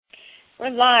We're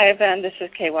live, and this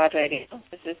is KWAD Radio.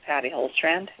 This is Patti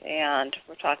Hultstrand, and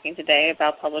we're talking today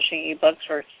about publishing ebooks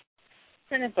or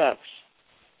printed books.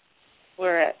 We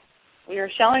are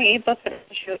selling ebooks at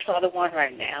issue 12:1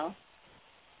 right now.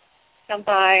 Come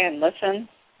by and listen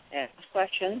and ask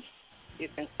questions. You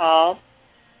can call.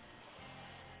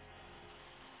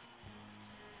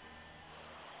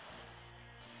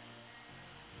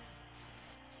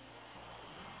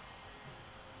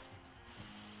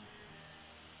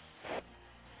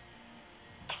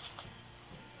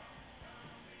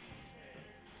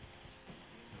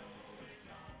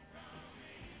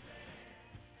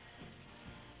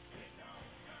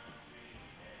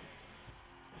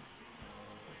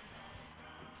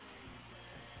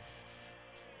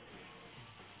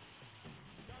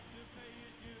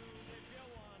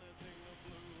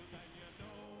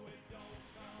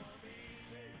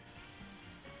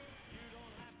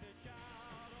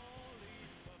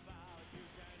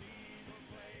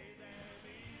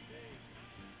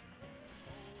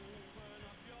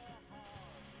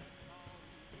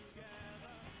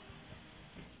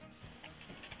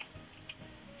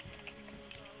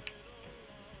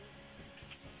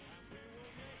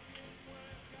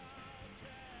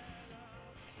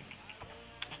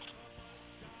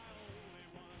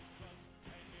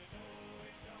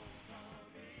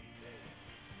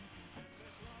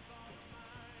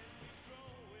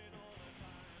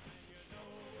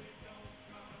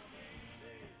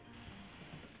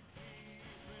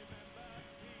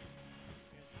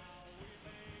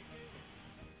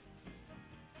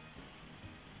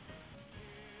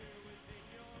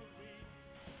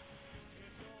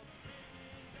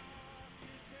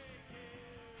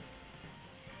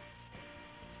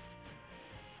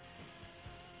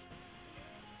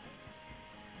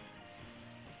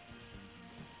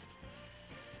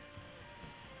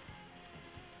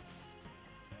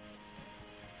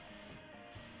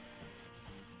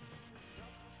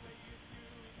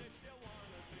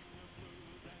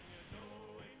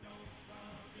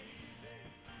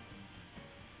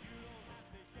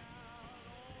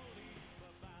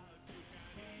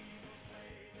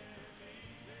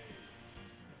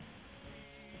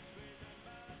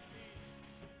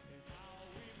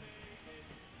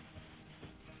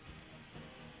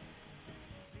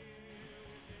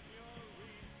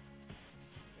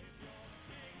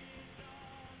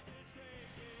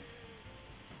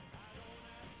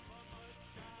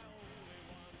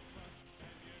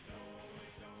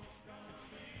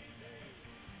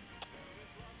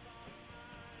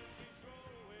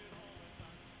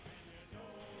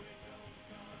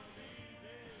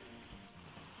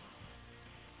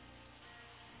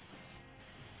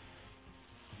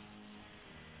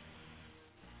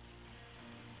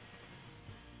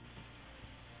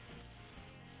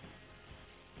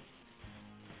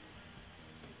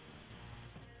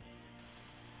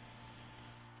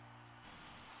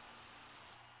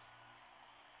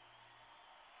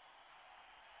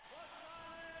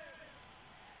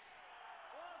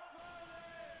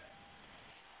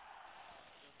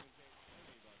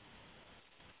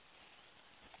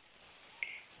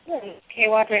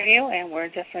 KWAD Radio, and we're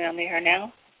definitely on the air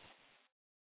now.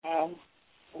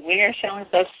 We are selling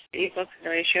books, ebooks, at a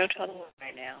ratio 12:1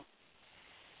 right now.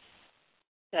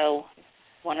 So,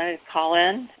 want to call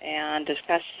in and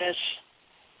discuss this?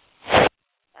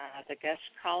 The guest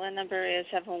call-in number is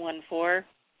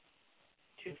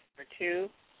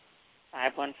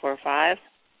 714-242-5145.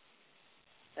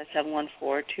 That's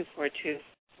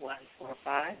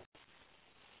 714-242-5145.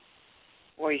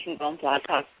 Or you can go on Blog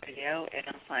Talk Radio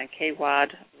and find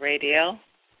KWAD Radio,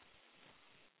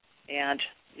 and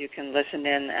you can listen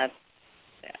in at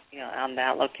on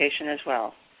that location as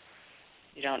well.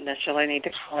 You don't necessarily need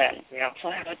to call in. We also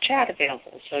have a chat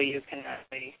available, so you can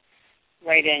actually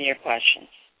write in your questions.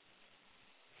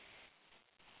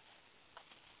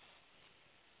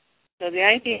 So the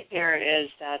idea here is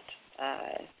that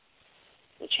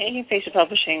the changing face of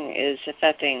publishing is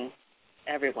affecting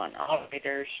everyone, all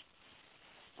readers,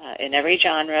 in every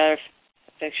genre,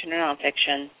 fiction or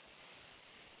nonfiction.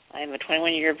 I am a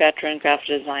 21-year veteran graphic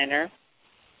designer.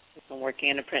 I've been working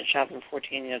in a print shop for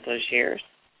 14 of those years.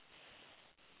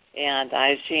 And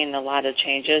I've seen a lot of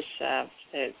changes.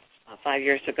 5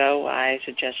 years ago, I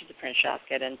suggested the print shop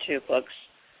get into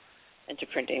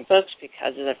printing books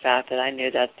because of the fact that I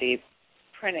knew that the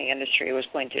printing industry was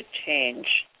going to change.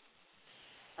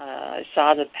 I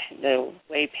saw the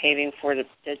way paving for the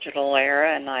digital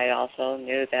era, and I also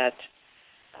knew that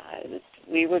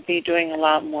we would be doing a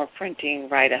lot more printing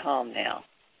right at home now.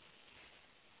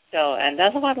 So, and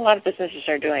that's what a lot of businesses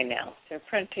are doing now. They're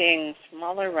printing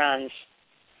smaller runs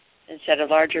instead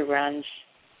of larger runs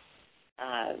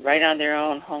right on their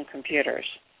own home computers.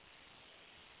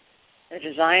 They're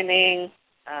designing,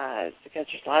 because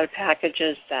there's a lot of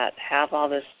packages that have all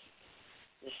this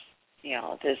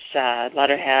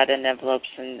letterhead and envelopes,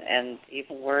 and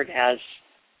even Word has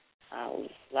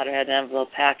letterhead and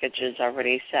envelope packages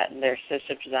already set in their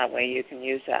system, so that way you can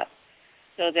use that.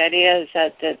 So the idea is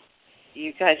that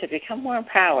you guys have become more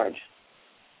empowered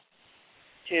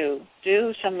to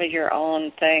do some of your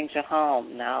own things at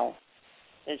home. Now,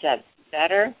 is that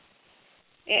better?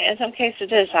 In some cases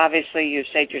it is. Obviously, you've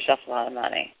saved yourself a lot of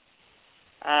money.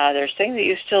 There's things that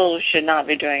you still should not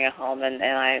be doing at home, and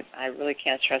I really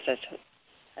can't stress this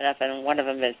enough, and one of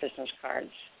them is business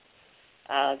cards.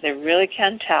 They really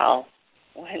can tell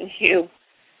when you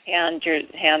hand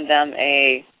them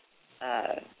a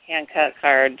hand-cut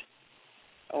card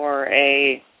or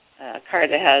a card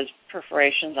that has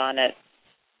perforations on it.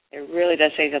 It really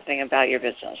does say something about your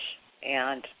business,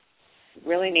 and you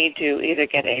really need to either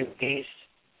get a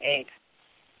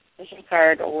business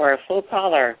card or a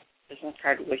full-color business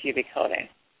card with UV coating.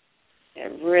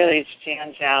 It really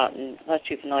stands out and lets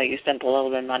people know you spent a little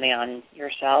bit of money on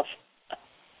yourself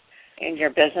in your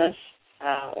business,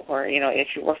 or if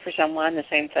you work for someone, the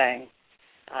same thing.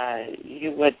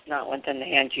 You would not want them to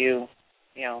hand you,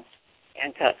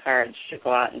 hand-cut cards to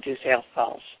go out and do sales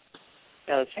calls.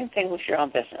 So the same thing with your own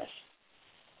business.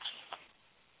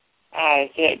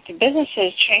 The business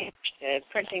has changed. The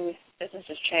printing business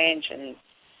has changed, and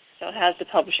so has the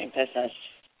publishing business.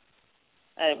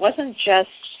 It wasn't just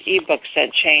eBooks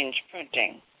that changed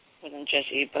printing. It wasn't just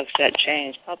eBooks that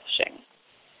changed publishing.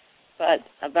 But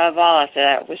above all,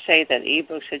 I would say that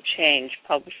eBooks had changed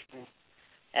publishing,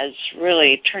 has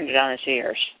really turned it on its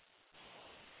ears.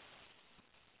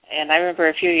 And I remember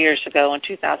a few years ago, in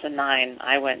 2009,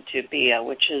 I went to BIA,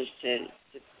 which is the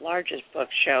largest book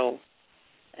show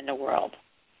in the world.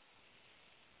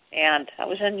 And I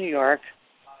was in New York.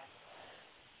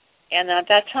 And at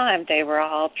that time, they were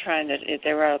all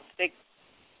a big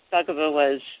bugaboo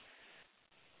was,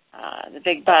 the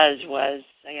big buzz was,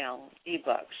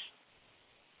 eBooks.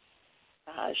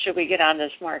 Should we get on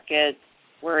this market?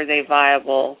 Were they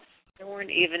viable? There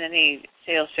weren't even any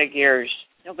sales figures.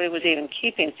 Nobody was even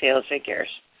keeping sales figures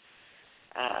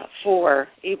for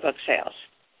eBook sales.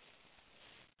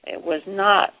 It was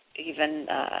not even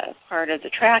part of the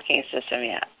tracking system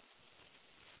yet.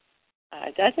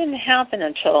 That didn't happen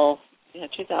until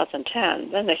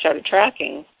 2010. Then they started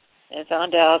tracking and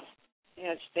found out,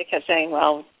 they kept saying,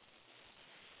 well,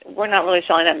 we're not really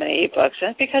selling that many eBooks.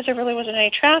 And it's because there really wasn't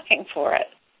any tracking for it.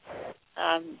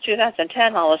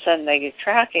 2010, all of a sudden they get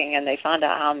tracking and they found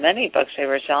out how many books they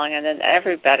were selling, and then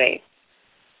everybody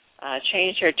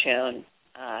changed their tune.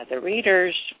 The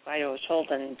readers, I was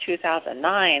told in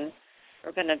 2009,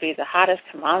 were going to be the hottest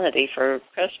commodity for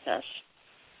Christmas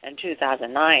in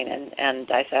 2009, and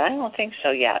I said, I don't think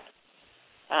so yet.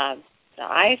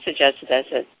 I suggested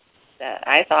that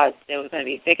I thought it was going to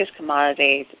be the biggest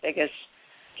commodity, the biggest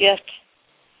gift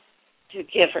to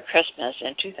give for Christmas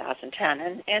in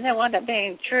 2010, and it wound up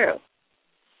being true.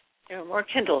 There were more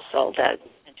Kindles sold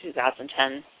in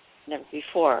 2010 than ever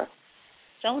before.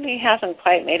 Sony hasn't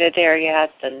quite made it there yet.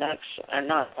 The Nooks are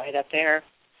not quite up there.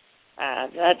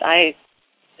 But I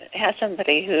had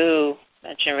somebody who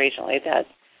mentioned recently that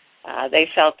they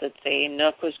felt that the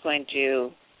Nook was going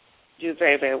to do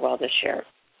very, very well this year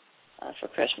for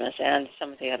Christmas, and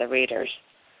some of the other readers.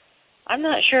 I'm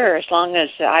not sure as long as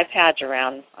the iPad's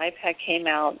around. iPad came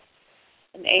out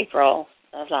in April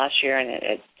of last year,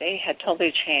 and they had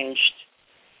totally changed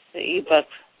the ebook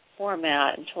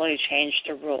format and totally changed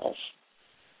the rules.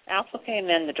 Apple came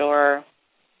in the door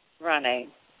running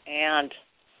and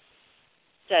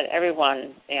set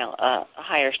everyone a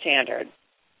higher standard.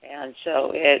 And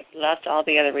so it left all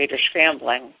the other readers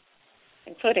scrambling,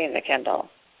 including the Kindle.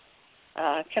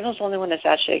 Kindle's the only one that's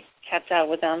actually kept out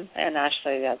with them, and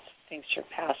actually that's things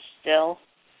surpassed still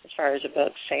as far as the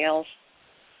book sales.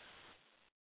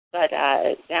 But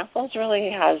Apple's really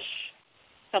has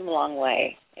come a long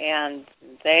way, and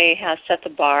they have set the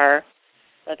bar,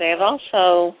 but they have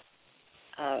also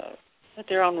put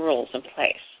their own rules in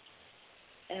place.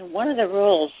 And one of the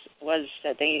rules was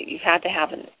that you had to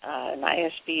have an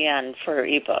ISBN for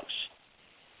eBooks.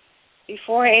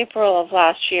 Before April of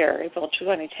last year, April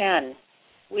 2010,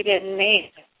 we did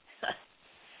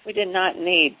not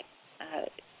need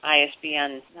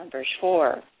ISBN numbers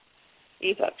for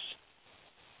eBooks.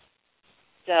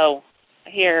 So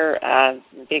here,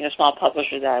 being a small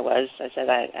publisher that I said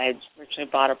I originally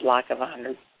bought a block of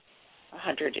 100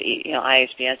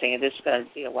 ISBNs, thinking this is going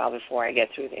to be a while before I get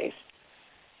through these.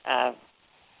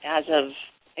 As of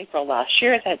April last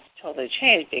year, that totally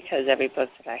changed because every book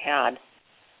that I had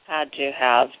had to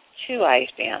have 2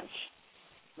 ISBNs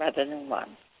rather than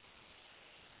 1.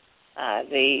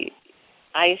 The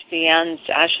ISBNs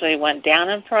actually went down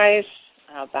in price.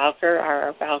 Our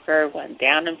Bowker went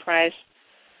down in price.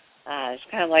 It's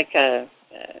kind of like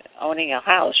owning a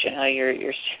house.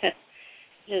 Your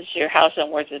house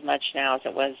isn't worth as much now as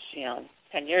it was,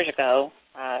 10 years ago.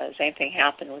 Same thing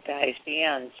happened with the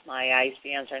ISBNs. My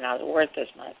ISBNs are not worth as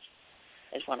much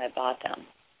as when I bought them.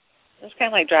 It's kind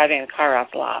of like driving a car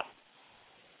off the lot.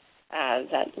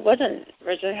 That wasn't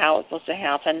originally how it was supposed to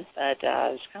happen, but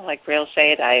it's kind of like real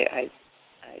estate. I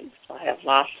have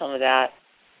lost some of that.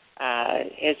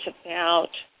 It's about,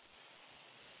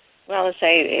 let's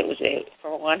say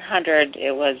for 100,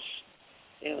 it was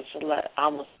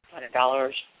almost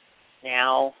 $100.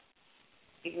 Now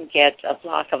you can get a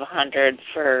block of 100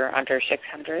 for under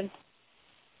 $600.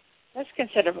 That's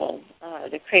considerable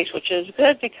decrease, which is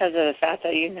good because of the fact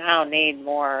that you now need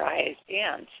more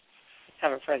ISBNs to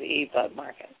cover for the ebook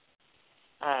market.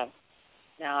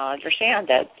 Now, understand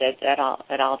that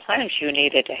at all times you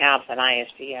needed to have an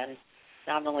ISBN,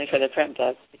 not only for the print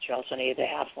book, but you also needed to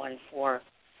have one for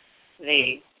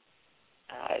the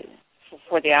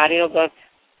audiobook.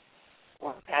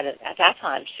 Or at that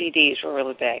time, CDs were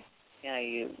really big.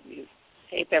 You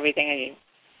tape everything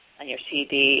on your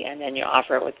CD, and then you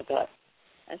offer it with the book.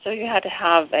 And so you had to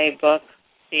have a book,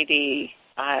 CD,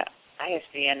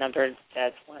 ISBN number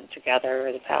that went together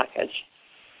with the package.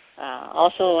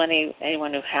 Also,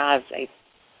 anyone who has a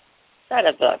set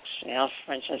of books,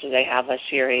 for instance, if they have a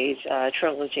series,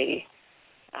 trilogy,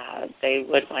 they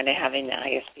would wind up having the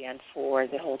ISBN for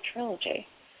the whole trilogy.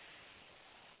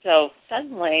 So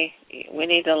suddenly, we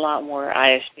need a lot more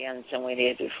ISBNs than we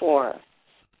did before.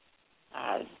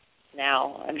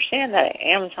 Now, understand that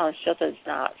Amazon still does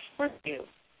not force you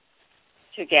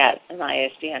to get an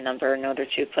ISBN number in order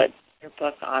to put your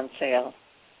book on sale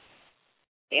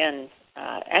in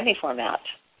any format.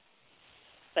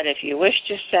 But if you wish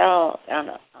to sell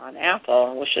on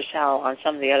Apple and wish to sell on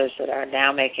some of the others that are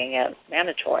now making it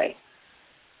mandatory,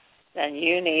 then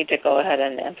you need to go ahead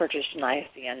and purchase an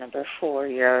ISBN number for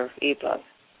your ebook.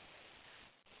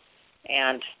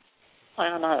 And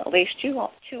plan on at least two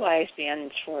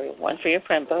ISBNs, one for your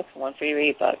print book and one for your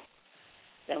ebook.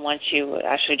 Then once you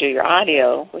actually do your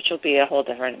audio, which will be a whole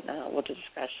different, we'll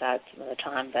discuss that some other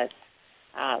time, but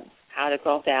how to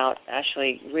go about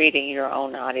actually reading your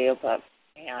own audiobook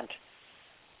and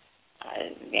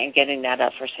getting that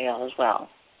up for sale as well.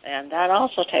 And that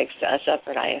also takes a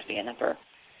separate ISBN number.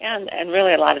 And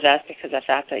really a lot of that's because of the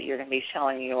fact that you're going to be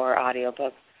selling your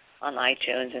audiobook on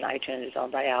iTunes, and iTunes is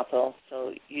owned by Apple,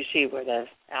 so you see where the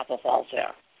Apple falls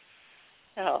there.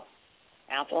 So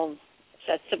Apple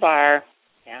sets the bar,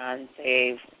 and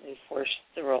they force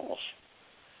the rules.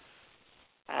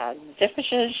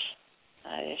 Differences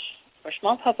for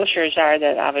small publishers are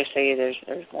that obviously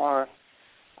there's more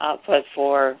output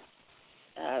for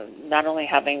not only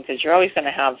having, because you're always going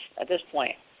to have, at this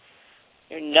point,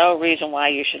 there's no reason why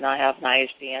you should not have an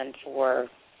ISBN for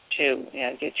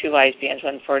get 2 ISBNs,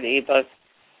 one for the ebook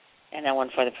and then one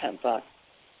for the print book.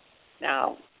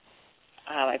 Now,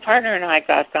 my partner and I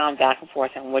got gone back and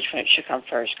forth on which one should come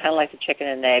first, kind of like the chicken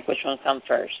and the egg, which one come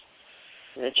first?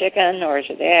 Is it the chicken or is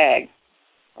it the egg?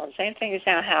 Well, the same thing is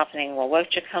now happening. Well,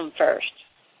 what should come first?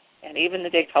 And even the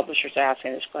big publishers are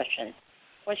asking this question.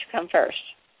 What should come first?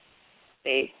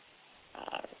 The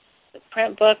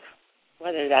print book,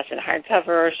 whether that's in hardcover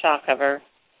or softcover,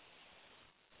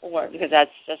 or because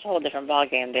that's a whole different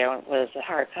ballgame there. Whether it's a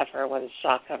hardcover, whether it's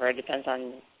softcover, it depends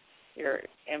on your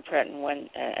imprint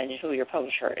and who your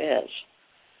publisher is.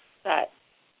 But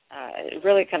it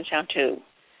really comes down to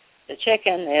the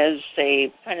chicken is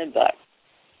the printed book.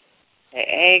 The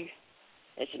egg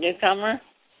is a newcomer,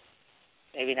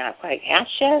 maybe not quite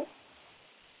hatched yet.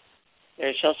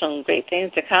 There's still some great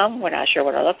things to come. We're not sure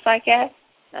what it looks like yet.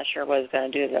 Not sure what it's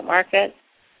going to do to the market.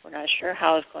 We're not sure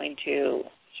how it's going to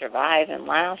survive and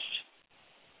last.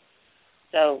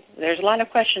 So there's a lot of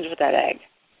questions with that egg.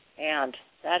 And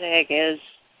that egg is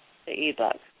the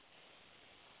ebook.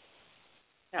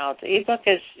 Now, the ebook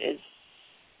is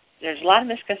there's a lot of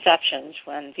misconceptions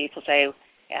when people say,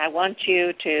 I want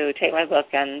you to take my book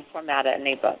and format it in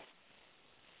ebook.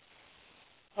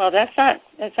 Well, that's not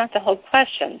the whole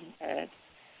question.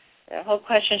 The whole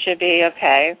question should be,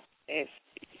 okay, if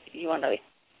you want an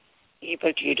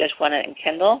ebook, do you just want it in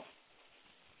Kindle?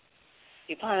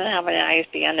 Do you plan on having an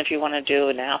ISBN if you want to do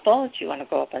an Apple? Do you want to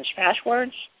go up on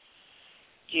Smashwords?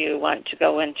 Do you want to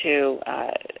go into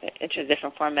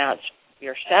different formats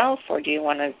yourself, or do you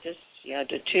want to just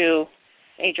do 2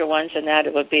 major ones, and that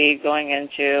it would be going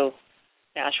into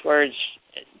Smashwords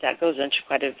that goes into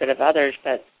quite a bit of others,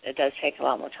 but it does take a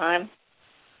lot more time.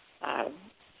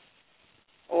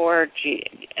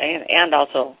 And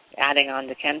also adding on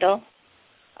the Kindle.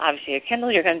 Obviously, a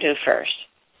Kindle you're going to do first.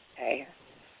 Okay,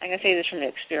 I'm going to say this from the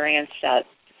experience that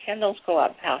Kindles go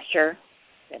up faster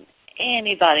than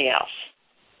anybody else.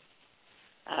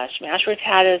 Smashwords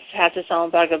has its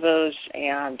own bugaboos,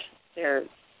 and there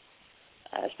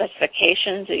are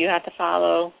specifications that you have to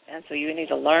follow, and so you need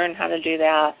to learn how to do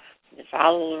that, to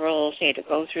follow the rules. You need to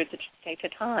go through take the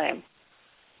time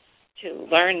to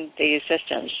learn these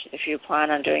systems if you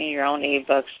plan on doing your own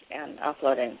eBooks and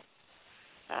uploading.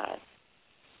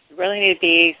 You really need to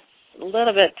be a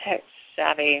little bit tech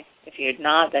savvy. If you're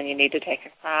not, then you need to take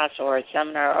a class or a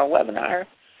seminar or webinar,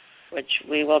 which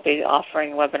we will be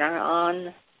offering a webinar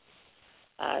on.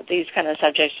 These kind of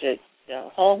subjects, the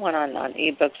whole one on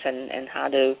eBooks and how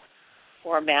to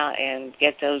format and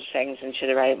get those things into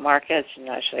the right markets and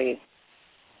actually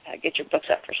get your books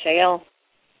up for sale.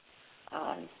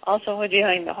 Also, we're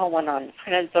doing the whole one on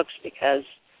printed books because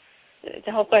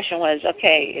the whole question was,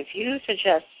 okay, if you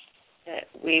suggest that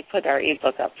we put our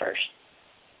ebook up first.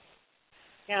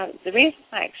 Now, the reason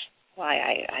why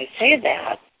I say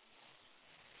that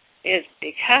is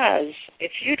because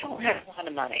if you don't have a lot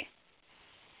of money,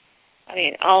 I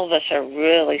mean, all of us are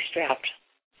really strapped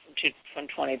from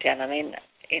 2010. I mean,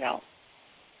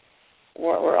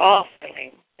 we're all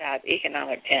feeling that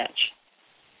economic pinch.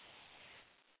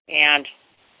 And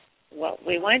what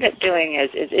we wind up doing is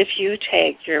if you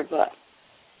take your book,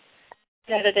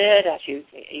 edit it, you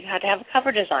have to have a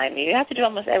cover design. You have to do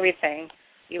almost everything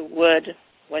you would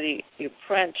whether you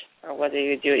print or whether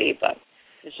you do an ebook.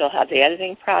 You still have the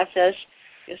editing process.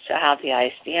 You still have the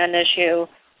ISBN issue.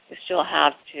 You still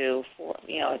have to,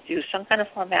 do some kind of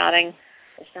formatting.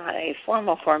 It's not a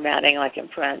formal formatting like in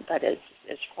print, but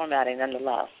it's formatting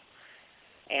nonetheless.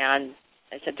 And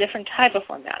it's a different type of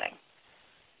formatting.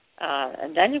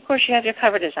 And then, of course, you have your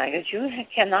cover design, because you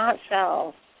cannot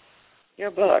sell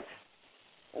your book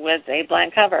with a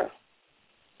blank cover.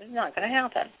 It's not going to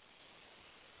happen.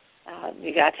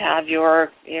 You got to have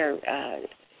your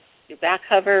back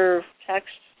cover text,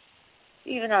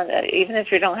 even if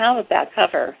you don't have a back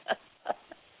cover.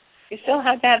 You still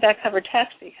have that back cover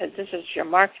text because this is your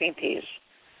marketing piece,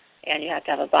 and you have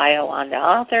to have a bio on the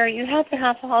author. You have to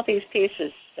have all these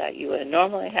pieces that you would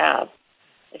normally have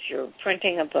if you're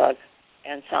printing a book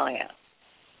and selling it.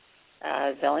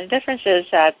 The only difference is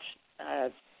that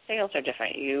sales are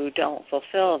different. You don't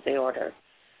fulfill the order.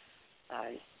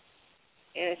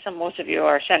 Most of you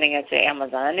are sending it to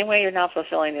Amazon. Anyway, you're not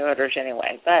fulfilling the orders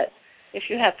anyway. But if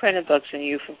you have printed books and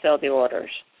you fulfill the orders,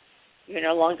 you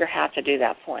no longer have to do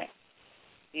that point.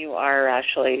 You are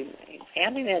actually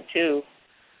handing it to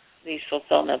these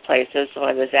fulfillment places,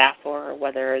 whether it's Apple or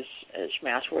whether it's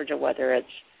Smashwords or whether it's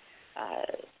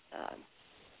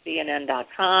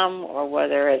BNN.com or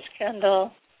whether it's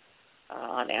Kindle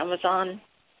on Amazon.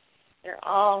 They're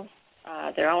all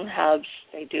their own hubs.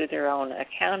 They do their own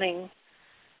accounting,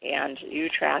 and you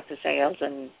track the sales,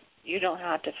 and you don't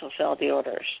have to fulfill the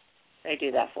orders. They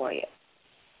do that for you.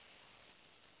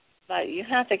 But you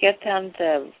have to get them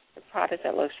the product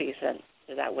that looks decent,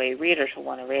 so that way readers will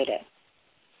want to read it.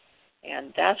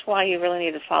 And that's why you really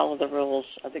need to follow the rules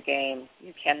of the game.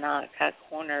 You cannot cut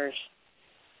corners.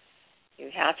 You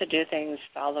have to do things,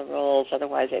 follow the rules,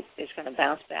 otherwise it's going to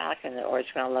bounce back or it's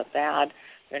going to look bad.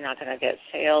 You're not going to get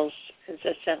sales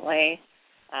consistently.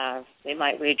 They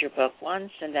might read your book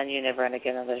once, and then you're never going to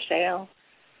get another sale.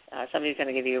 Somebody's going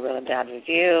to give you a really bad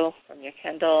review from your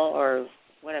Kindle or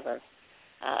whatever.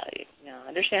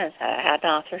 Understand, I had an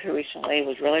author who recently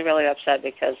was really, really upset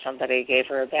because somebody gave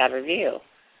her a bad review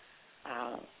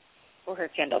for her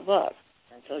Kindle book.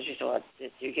 And so she said, well,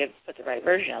 did you put the right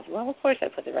version up? Well, of course I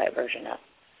put the right version up.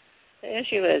 The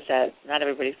issue is that not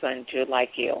everybody's going to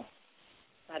like you.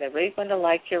 Not everybody's going to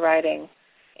like your writing.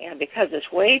 And because it's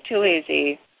way too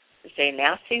easy to say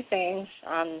nasty things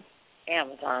on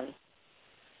Amazon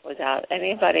without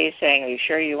anybody saying, are you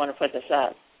sure you want to put this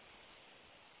up?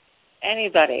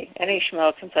 Anybody, any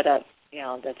schmo can put up,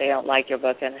 that they don't like your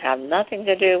book and have nothing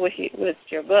to do with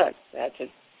your book. That's to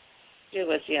do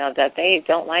with, that they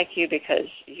don't like you because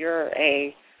you're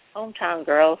a hometown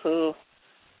girl who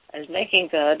is making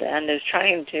good and is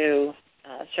trying to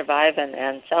survive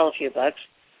and sell a few books,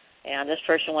 and this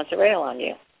person wants to rail on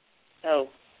you. So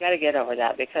you got to get over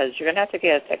that because you're going to have to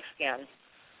get a thick skin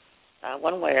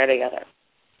one way or the other.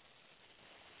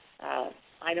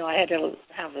 I know I had to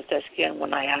have a thick skin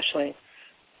when I actually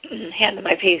handed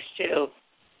my piece to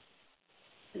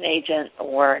an agent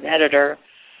or an editor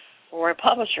or a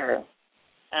publisher.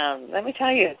 Let me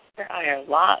tell you, they are a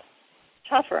lot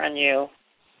tougher on you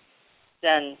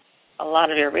than a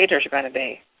lot of your readers are going to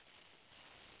be.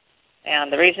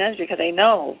 And the reason is because they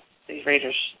know these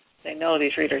readers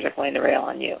are going to rail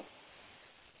on you.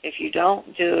 If you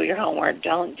don't do your homework,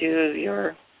 don't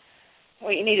do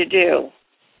what you need to do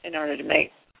in order to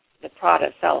make the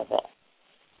product sellable.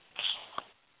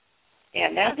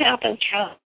 And that happens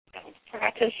from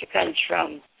practice. It comes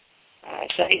from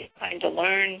spending time to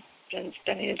learn,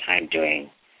 spending the time doing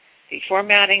the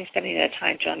formatting, spending the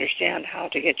time to understand how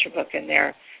to get your book in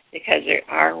there, because there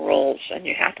are rules and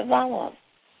you have to follow them.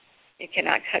 You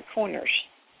cannot cut corners.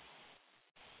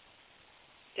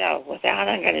 So with that,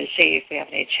 I'm going to see if we have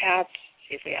any chats,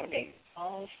 see if we have any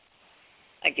calls.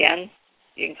 Again,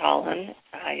 you can call in.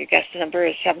 Your guest number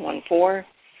is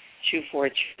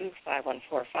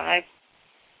 714-242-5145.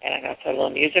 And I'm going to put a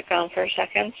little music on for a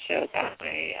second so that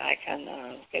way I can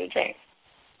get a drink.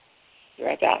 Be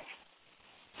right back.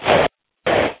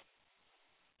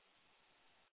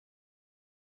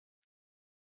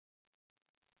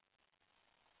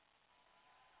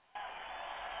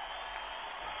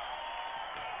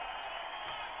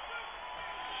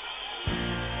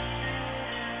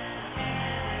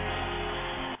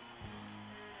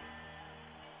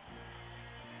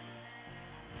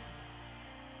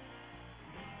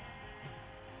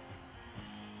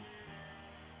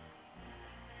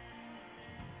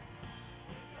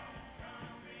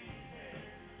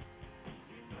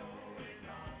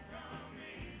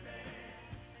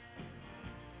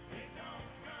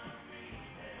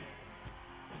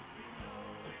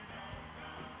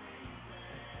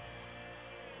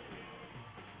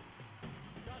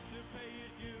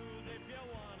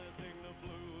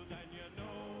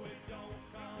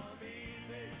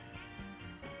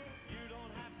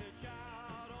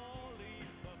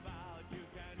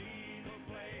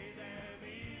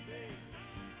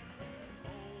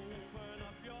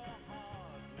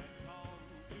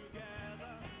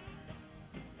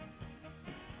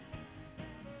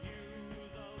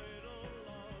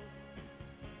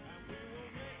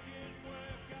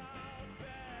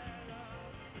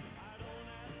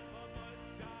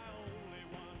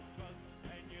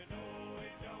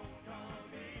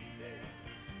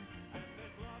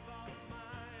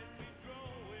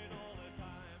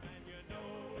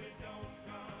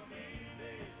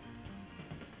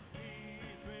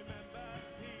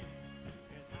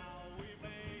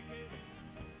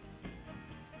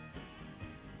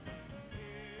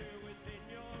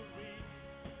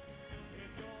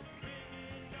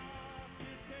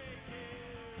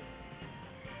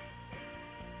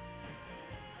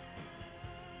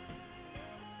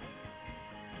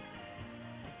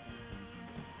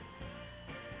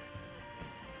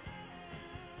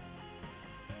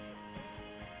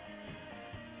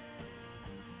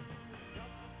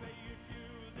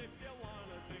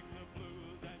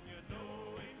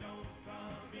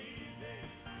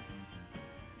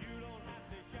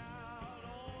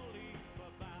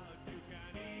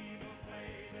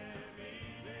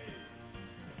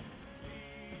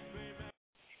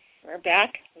 We're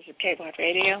back. This is K-Block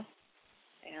Radio,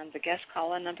 and the guest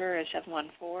call-in number is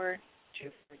 714-242-5145.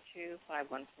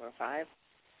 I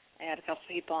had a couple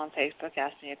people on Facebook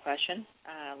ask me a question.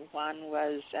 One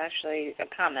was actually a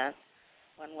comment.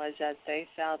 One was that they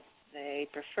felt they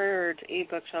preferred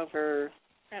eBooks over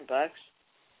print books,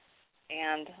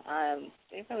 and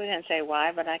they really didn't say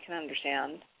why, but I can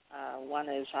understand. One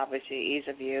is obviously ease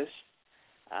of use.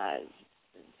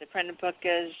 The printed book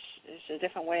is a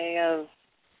different way of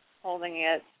holding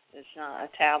it. It's not a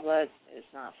tablet.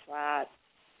 It's not flat.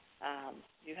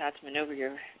 You have to maneuver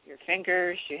your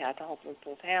fingers. You have to hold with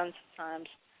both hands sometimes.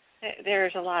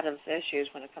 There's a lot of issues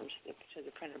when it comes to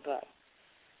the printed book.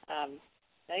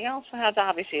 They also have,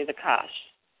 obviously, the cost.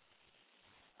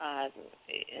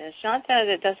 It's not that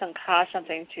it doesn't cost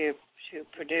something to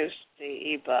produce the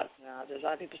e-book. Now, there's a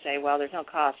lot of people say, well, there's no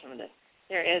cost in it.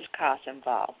 There is cost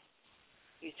involved.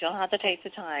 You still have to take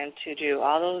the time to do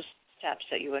all those steps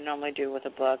that you would normally do with a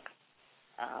book,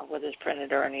 whether it's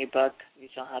printed or an e-book. You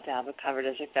still have to have it covered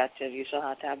as effective. You still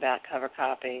have to have back cover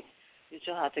copy. You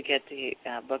still have to get the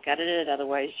book edited.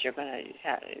 Otherwise,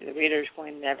 the reader's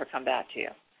going to never come back to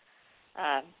you.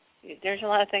 There's a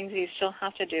lot of things you still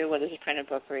have to do, whether it's a printed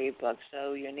book or e-book,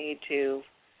 so you need to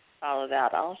follow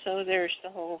that. Also, there's the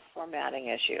whole formatting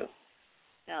issue.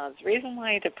 Now, the reason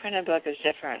why the printed book is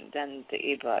different than the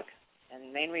e-book, and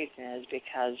the main reason is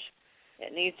because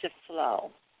it needs to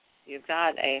flow. You've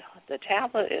got the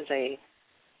tablet is a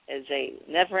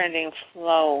never-ending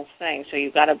flow thing. So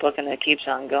you've got a book and it keeps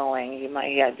on going. You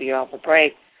might have a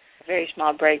break, a very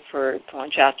small break for one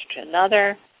chapter to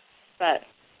another, but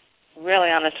really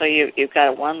honestly, you've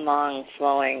got one long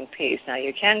flowing piece. Now,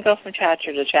 you can go from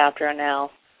chapter to chapter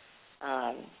now.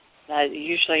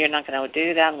 Usually you're not going to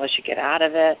do that unless you get out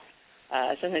of it.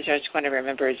 Sometimes you're just going to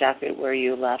remember exactly where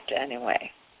you left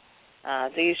anyway.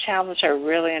 These tablets are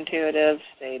really intuitive.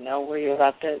 They know where you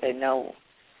left it. They know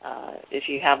if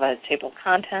you have a table of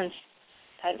contents.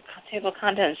 Table of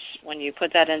contents, when you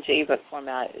put that into ebook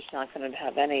format, it's not going to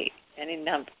have any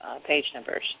page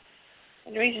numbers.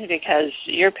 And the reason is because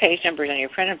your page numbers on your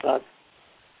printed book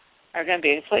are going to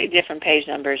be completely different page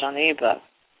numbers on the ebook.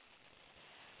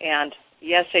 And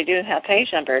yes, they do have page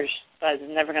numbers, but it's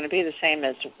never going to be the same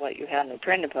as what you have in the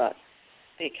printed book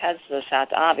because of the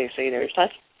fact, obviously, there's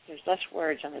less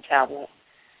words on the tablet,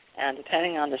 and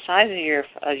depending on the size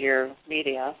of your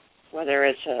media, whether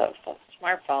it's a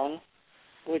smartphone,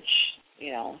 which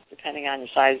depending on the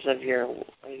size of your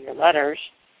letters,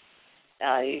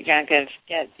 you're going to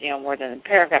get more than a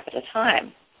paragraph at a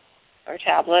time. Or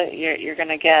tablet, you're going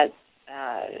to get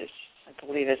I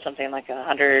believe it's something like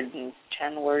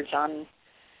 110 words on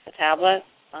a tablet,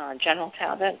 general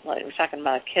tablet. We're talking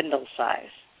about Kindle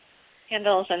size.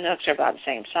 Kindles and Nooks are about the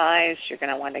same size. You're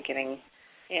going to wind up getting,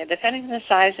 depending on the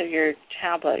size of your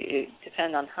tablet, you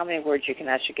depend on how many words you can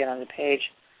actually get on the page.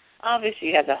 Obviously,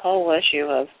 you have the whole issue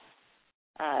of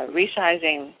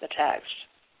resizing the text,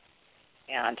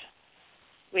 and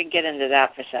we can get into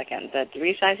that for a second. But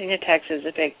resizing the text is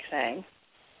a big thing,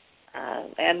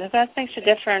 and that makes a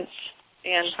difference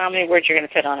in how many words you're going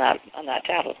to fit on that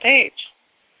tablet page.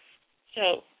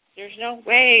 So there's no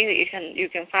way that you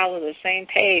can follow the same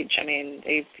page. I mean,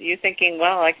 if you're thinking,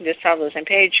 well, I can just follow the same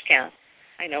page count.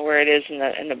 I know where it is in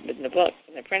the book,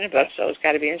 in the printed book, so it's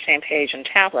got to be on the same page on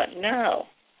tablet. No,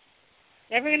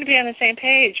 never going to be on the same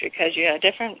page because you have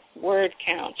different word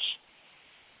counts.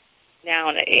 Now,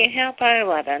 in an 8.5 by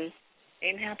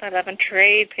 11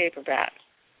 trade paperback,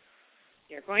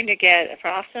 you're going to get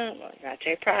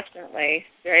approximately,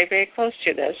 very, very close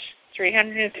to this,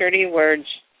 330 words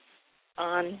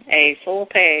on a full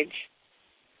page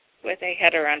with a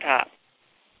header on top,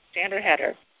 standard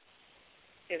header.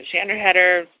 The standard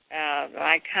header,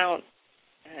 I count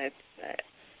a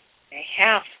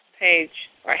half inch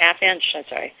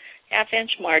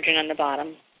margin on the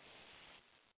bottom.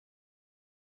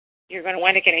 You're going to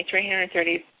wind up getting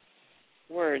 330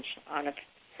 words on a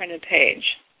printed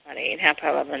page on an 8.5 by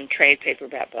 11 trade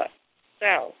paperback book.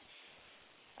 So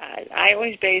I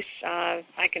always base,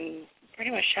 I can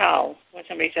pretty much tell when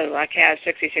somebody says, well, I can have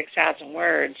 66,000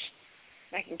 words.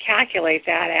 I can calculate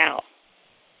that out.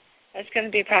 That's going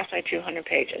to be approximately 200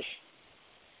 pages.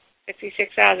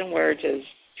 66,000 words is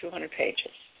 200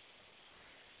 pages.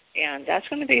 And that's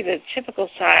going to be the typical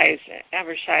size,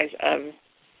 average size of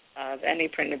any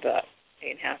printed book,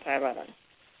 8.5 by 11.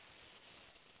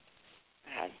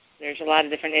 There's a lot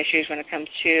of different issues when it comes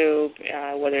to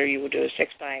whether you would do a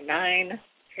 6 by 9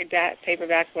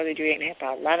 paperback, whether you do 8.5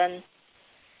 by 11.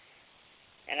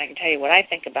 And I can tell you what I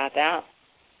think about that.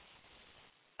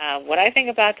 What I think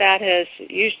about that is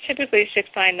typically 6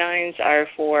 by 9s are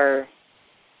for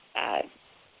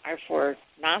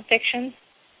nonfiction,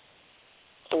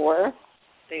 or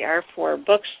they are for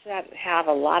books that have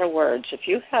a lot of words. If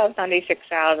you have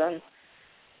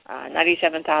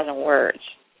 97,000 words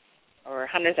or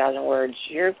 100,000 words,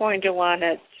 you're going to want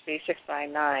it to be 6 by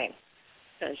 9. It's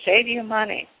going to save you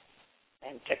money.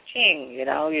 And 15,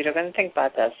 you're going to think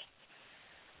about this.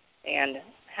 And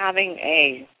having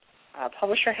a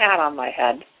publisher hat on my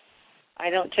head, I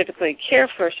don't typically care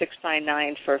for 6 by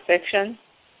 9 for fiction,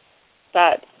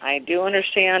 but I do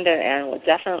understand it and will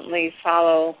definitely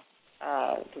follow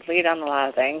the lead on a lot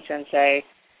of things and say,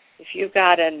 if you've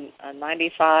got a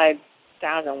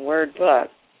 95,000 word book,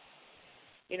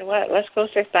 you know what, let's go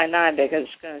 6 by 9 because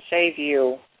it's going to save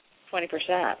you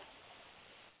 20%.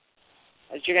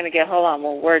 But you're going to get a whole lot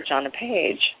more words on a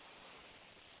page.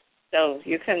 So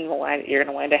you're going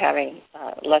to wind up having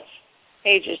less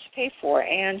pages to pay for,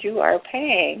 and you are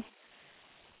paying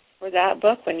for that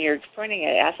book when you're printing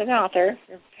it as an author.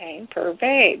 You're paying per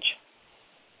page.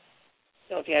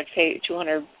 So if you have to pay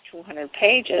 200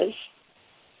 pages,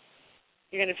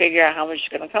 you're going to figure out how much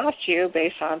it's going to cost you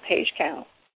based on page count.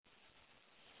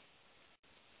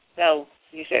 So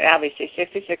you say obviously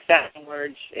 66,000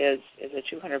 words is a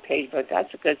 200-page book.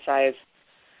 That's a good size.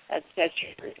 That's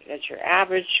your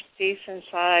average decent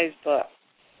size book.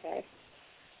 Okay,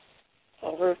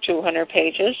 over 200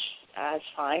 pages, that's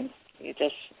fine. You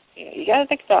got to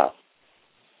think about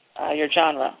your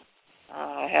genre.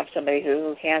 I have somebody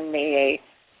who handed me a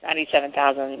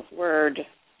 97,000 word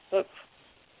book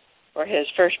for his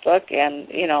first book, and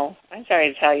I'm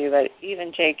sorry to tell you, but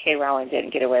even J.K. Rowling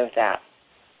didn't get away with that.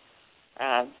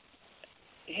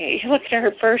 you look at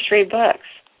her first 3 books.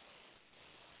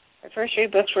 Her first 3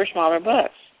 books were smaller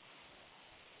books.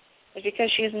 It's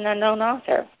because she's an unknown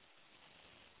author.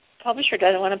 The publisher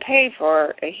doesn't want to pay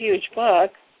for a huge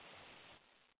book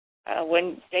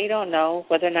when they don't know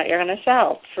whether or not you're going to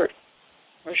sell for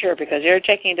sure, because they're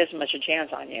taking as much a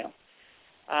chance on you.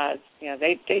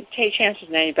 They take chances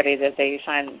on anybody that they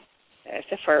sign,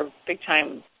 except for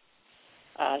big-time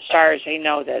stars. They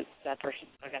know that person's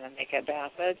not going to make it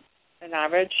back. But an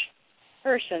average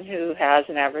person who has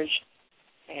an average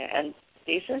and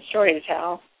decent story to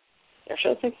tell, they're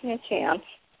still taking a chance,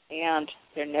 and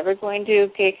they're never going to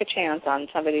take a chance on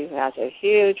somebody who has a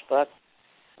huge book.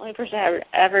 Only person I've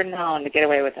ever known to get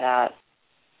away with that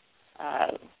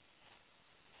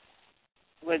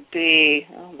would be,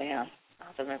 oh man, I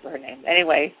have to remember her name.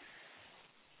 Anyway,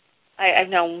 I've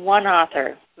known one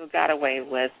author who got away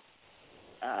with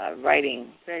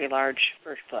writing very large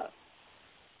first book.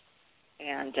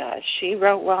 And she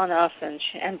wrote well enough,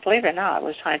 and believe it or not, it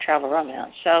was time travel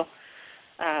romance. So,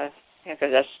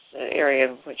 because that's the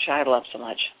area which I love so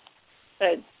much.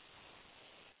 But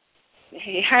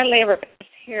you hardly ever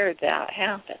hear that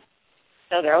happen.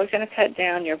 So they're always going to cut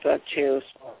down your book to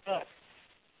small books.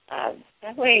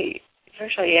 That way,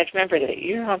 firstly, you have to remember that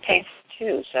you're on pace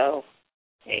too. So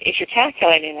if you're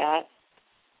calculating that,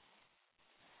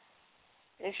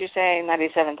 if you're saying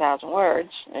 97,000 words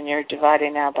and you're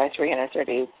dividing that by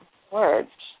 330 words,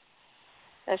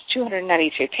 that's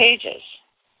 292 pages.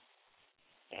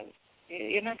 And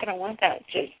you're not going to want that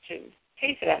to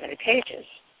pay for that many pages.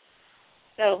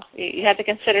 So you have to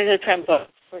consider the print book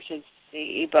versus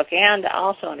the ebook, and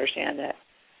also understand that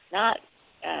not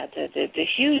the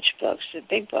huge books, the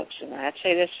big books. And I'd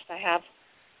say this: I have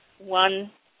one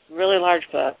really large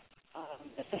book.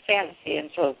 It's a fantasy,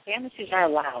 and so fantasies are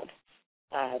allowed.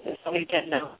 Somebody didn't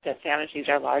know that fantasies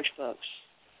are large books.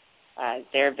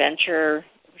 They're adventure.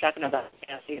 We're talking about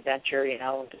fantasy adventure,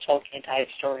 the Tolkien type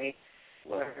story,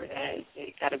 where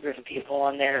they got a group of people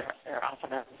and they're off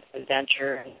on an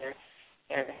adventure, and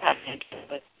they're having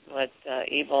with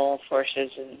evil forces,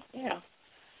 and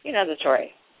you know the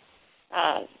story.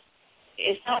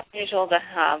 It's not usual to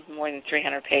have more than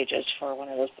 300 pages for one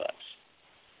of those books,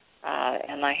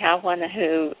 and I have one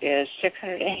who is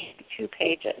 682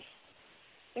 pages.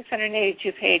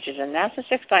 682 pages, and that's a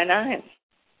 6x9.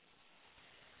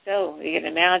 So you can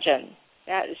imagine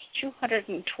that is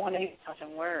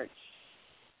 220,000 words.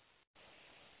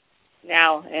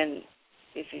 Now, and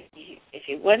if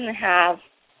he wouldn't have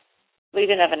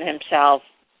believed enough in himself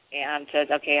and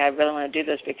said, okay, I really want to do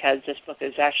this because this book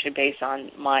is actually based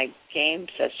on my game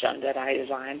system that I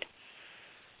designed,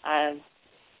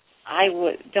 I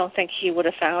don't think he would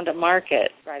have found a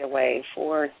market right away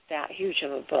for that huge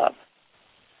of a book.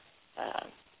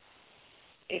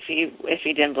 If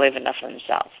he didn't believe enough in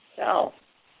himself. So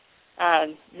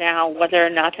now, whether or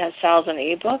not that sells an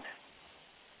ebook,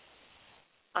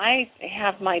 I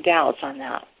have my doubts on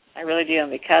that. I really do,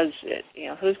 because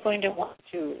who's going to want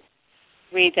to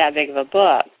read that big of a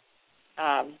book?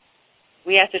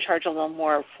 We have to charge a little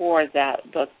more for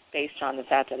that book based on the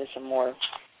fact that it's more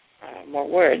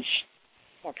words,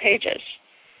 more pages.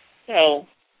 So.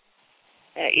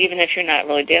 Even if you're not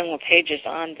really dealing with pages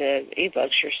on the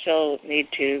ebooks, you still need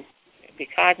to be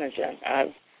cognizant of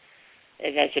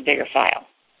it as a bigger file.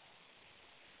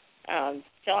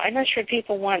 So I'm not sure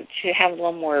people want to have a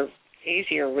little more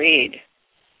easier read.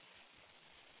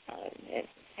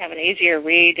 Have an easier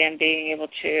read and being able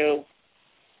to,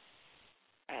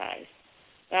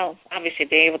 obviously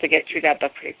being able to get through that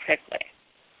book pretty quickly.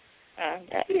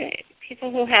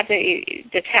 People who have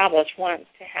the tablets want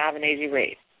to have an easy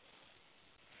read.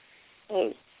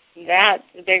 So that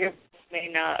the bigger may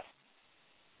not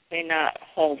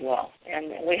hold well,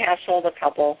 and we have sold a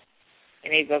couple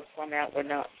in ebook format.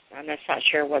 I'm just not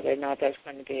sure whether or not that's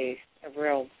going to be a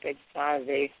real big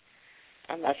quantity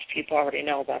unless people already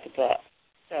know about the book.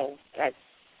 So that's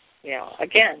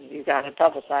again, you got to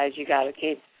publicize. You got to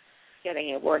keep getting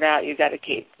your word out. You got to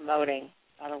keep promoting.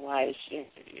 Otherwise,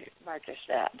 like I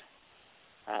said,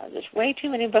 there's way too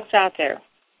many books out there.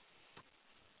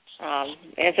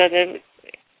 And so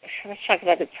let's talk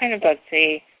about the printed book.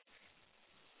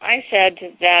 I said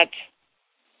that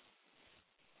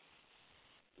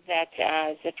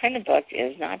the printed book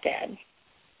is not dead.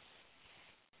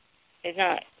 It's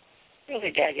not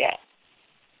really dead yet.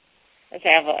 Let's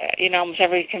have almost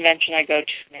every convention I go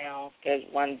to now, there's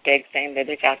one big thing that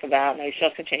they talk about, and they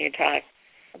still continue to talk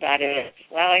about it.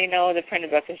 Well, the printed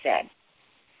book is dead.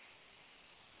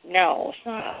 No, it's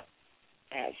not.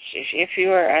 If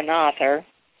you are an author,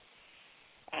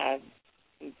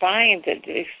 buying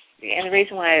And the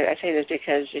reason why I say this is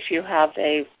because if you have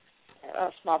a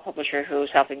small publisher who's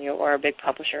helping you or a big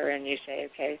publisher and you say,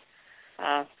 okay,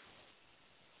 I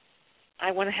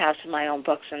want to have some of my own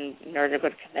books in order to go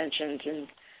to conventions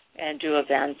and do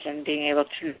events and being able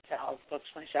to sell books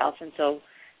myself. And so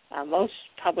most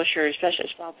publishers, especially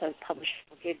small publishers,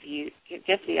 will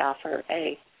give the offer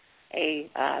a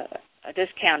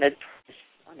discounted price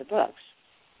on the books.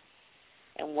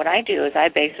 And what I do is I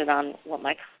base it on what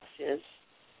my cost is,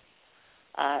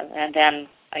 and then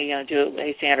I do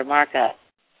a standard markup.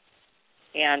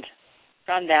 And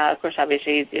from that, of course,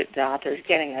 obviously the author is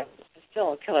getting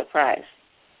still a killer price.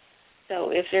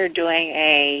 So if they're doing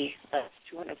a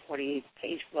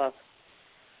 240-page book,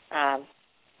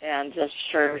 and just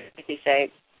for, if you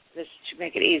say, this to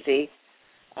make it easy,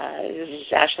 this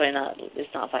is actually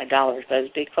it's not $5, but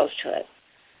it's be close to it.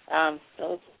 So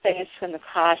let's say it's going to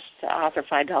cost the author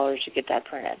 $5 to get that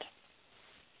printed.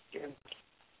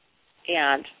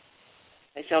 And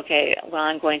they say, okay, well,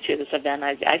 I'm going to this event.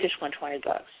 I just want 20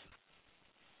 books.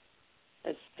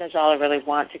 That's all I really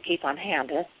want to keep on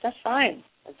hand. That's fine.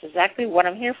 That's exactly what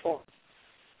I'm here for.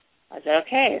 I said,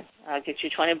 okay, I'll get you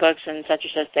 20 books in such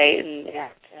and such date,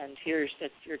 and here's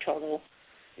your total.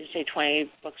 You say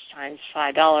 20 books times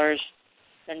 $5.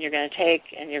 Then you're going to take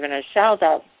and you're going to sell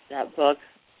that book.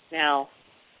 Now,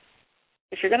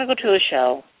 if you're going to go to a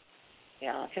show,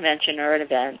 a convention or an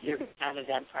event, you're going to have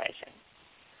event pricing.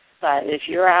 But if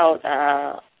you're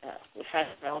out with friends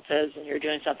and relatives and you're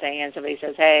doing something and somebody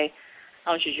says, hey,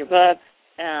 how much is your book?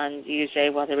 And you say,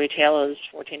 well, the retail is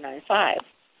 $14.95.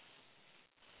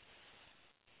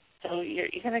 So you're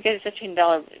going to get $15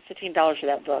 for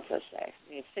that book, let's say.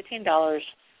 You need $15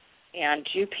 and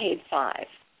you paid $5.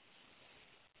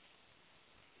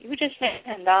 You would just make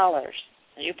 $10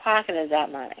 and you pocketed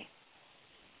that money.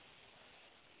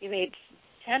 You made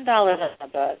 $10 on the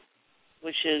book,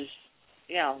 which is,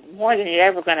 more than you're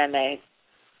ever going to make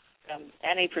from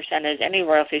any percentage, any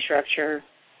royalty structure,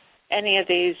 any of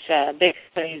these big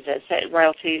companies that set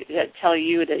royalty, that tell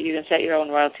you that you can set your own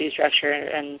royalty structure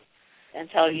and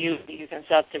tell you you can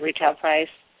set the retail price.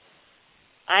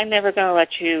 I'm never going to let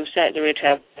you set the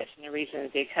retail price, and the reason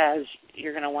is because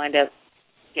you're going to wind up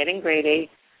getting greedy.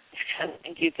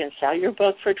 And you can sell your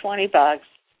book for $20,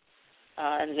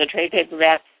 and there's a trade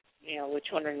paperback, with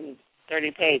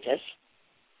 230 pages.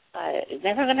 It's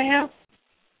never going to happen.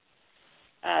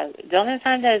 The only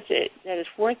time that it's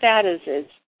worth that is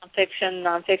nonfiction.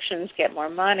 Nonfictions get more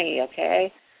money,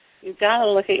 okay? You've got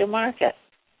to look at your market.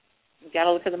 You've got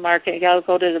to look at the market. You've got to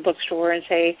go to the bookstore and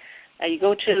say, you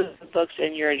go to the books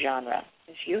in your genre.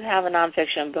 If you have a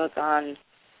nonfiction book on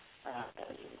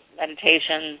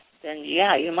meditation, then,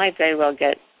 you might very well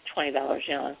get $20,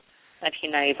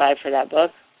 $19.95 for that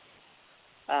book.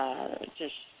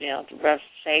 Just, for rough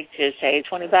sake to say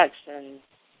 $20, and unless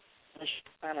you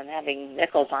plan on having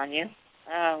nickels on you,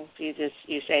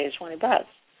 you say it's $20.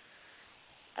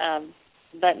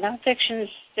 But nonfiction is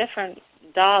different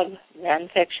dog than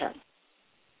fiction.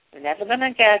 You're never going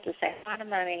to get the same amount of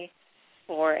money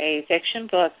for a fiction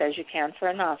book as you can for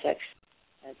a nonfiction.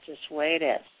 That's just the way it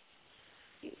is.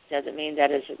 It doesn't mean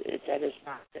that is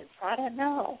not a good product.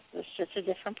 No, it's just a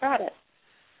different product.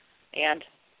 And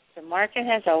the market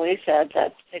has always said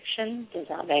that fiction does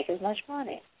not make as much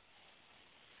money.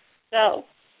 So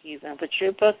you can put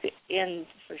your book in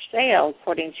for sale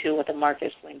according to what the market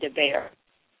is going to bear.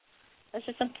 This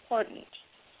is important.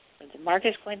 What the market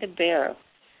is going to bear.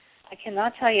 I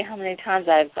cannot tell you how many times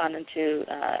I've gone into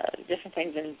different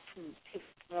things and people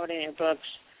promoting your books,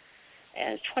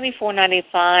 and it's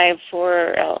 $24.95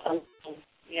 for a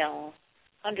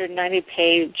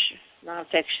 190-page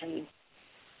nonfiction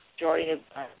story of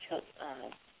I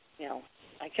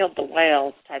killed the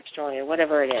whale type story or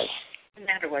whatever it is. Doesn't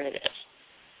matter what it is.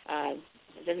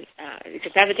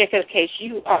 Because that particular case,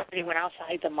 you already went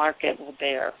outside the market will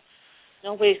bear.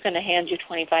 Nobody's going to hand you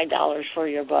 $25 for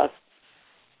your book,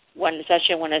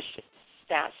 especially when it's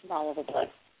that small of a book,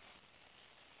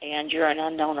 and you're an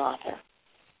unknown author.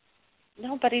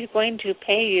 Nobody's going to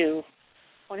pay you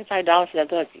 $25 for that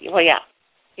book. Well,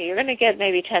 you're going to get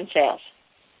maybe 10 sales.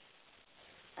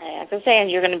 I can say, and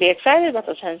you're going to be excited about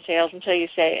those 10 sales until you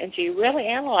really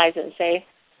analyze it and say,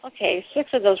 okay,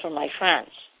 6 of those were my friends.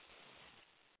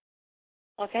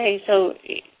 Okay, so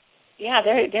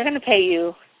they're going to pay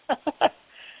you.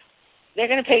 They're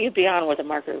going to pay you beyond what the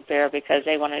market would bear because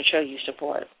they want to show you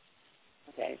support.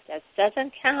 Okay, that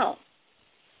doesn't count.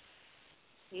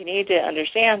 You need to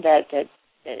understand that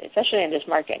especially in this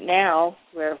market now,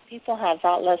 where people have a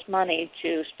lot less money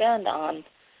to spend on,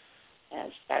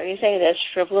 sorry to say this,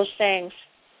 frivolous things.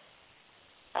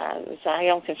 So I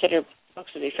don't consider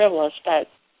books to be frivolous, but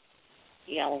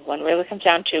when it really comes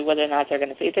down to whether or not they're going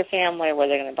to feed their family or whether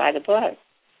they're going to buy the book,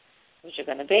 which are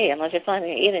going to be, unless they're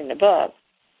planning on eating the book,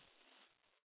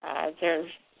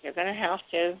 you're going to have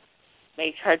to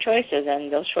make hard choices,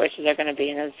 and those choices are going to be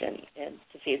in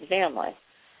to feed the family.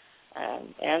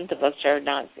 And the books are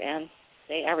not, and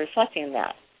they are reflecting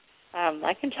that.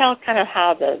 I can tell kind of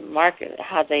how the market,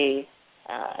 how the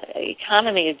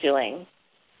economy is doing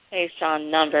based on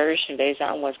numbers and based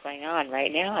on what's going on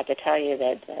right now. I have to tell you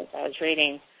that I was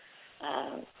reading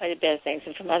quite a bit of things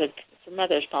from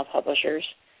other small publishers,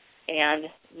 and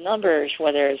numbers,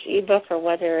 whether it's eBook or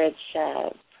whether it's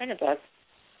printed book,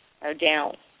 are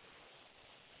down.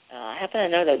 I happen to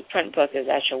know that print book is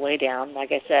actually way down.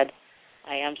 Like I said,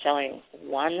 I am selling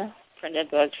one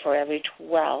printed book for every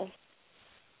 12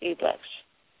 eBooks.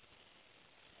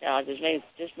 Now, does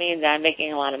this mean that I'm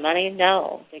making a lot of money?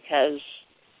 No, because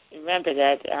remember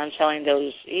that I'm selling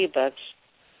those eBooks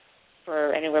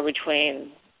for anywhere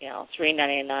between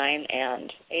 $3.99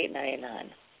 and $8.99.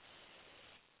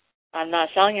 I'm not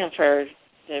selling them for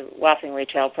the whopping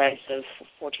retail price of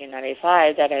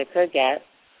 $14.95 that I could get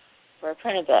for a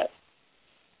printed book.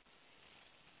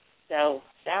 So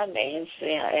that means,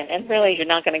 and really you're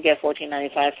not going to get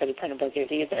 $14.95 for the printed book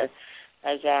either,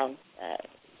 as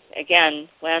again,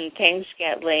 when things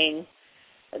get lean,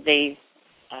 the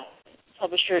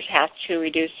publishers have to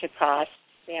reduce the cost.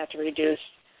 They have to reduce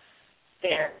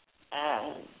their,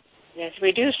 they have to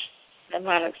reduce the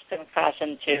amount it's going to cost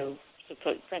them to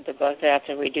print the book. They have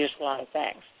to reduce a lot of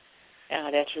things. They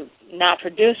have to not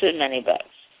produce as many books.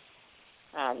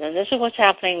 And this is what's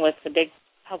happening with the big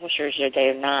publishers.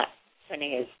 They're not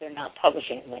printing, they're not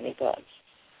publishing many books.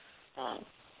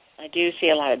 I do see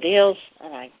a lot of deals,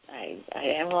 and I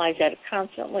analyze that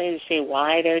constantly to see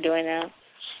why they're doing that.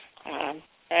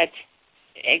 But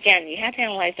again, you have to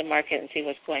analyze the market and see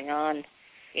what's going on.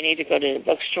 You need to go to the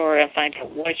bookstore and find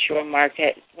out what's your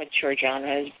market, what's your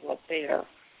genre, what's there.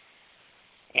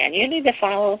 And you need to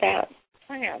follow that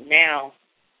plan. Now,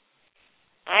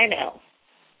 I know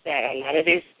that a lot of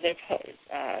these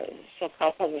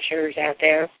so-called publishers out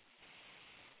there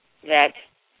that,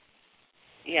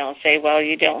 say, well,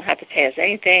 you don't have to pay us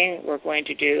anything. We're going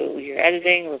to do your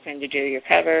editing. We're going to do your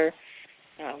cover.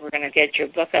 We're going to get your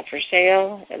book up for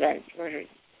sale. And then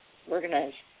we're going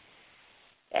to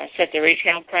set the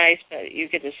retail price, but you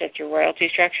get to set your royalty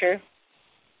structure.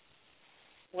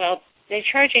 Well, they're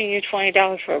charging you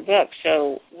 $20 for a book,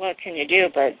 so what can you do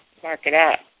but mark it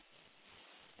up?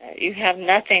 You have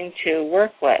nothing to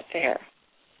work with there.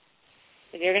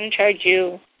 So they're going to charge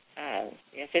you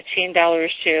 $15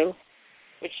 too,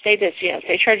 which they just, if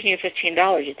they're charging you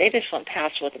 $15, they just went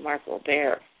past what the market will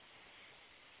bear.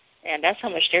 And that's how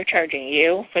much they're charging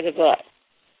you for the book.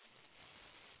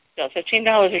 So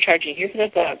 $15 they're charging you for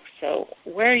the book. So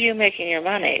where are you making your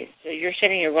money? So you're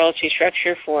setting your royalty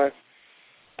structure for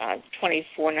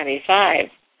 $24.95.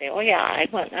 Say, oh yeah, I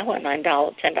want $9,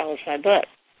 $10 for my book.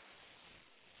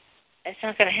 That's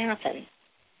not going to happen.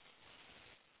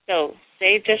 So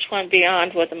they just went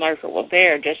beyond what the market will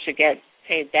bear just to get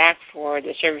paid back for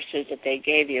the services that they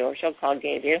gave you or so-called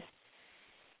gave you,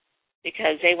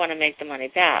 because they want to make the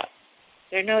money back.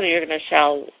 They know that you're going to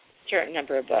sell a certain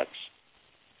number of books.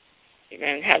 You're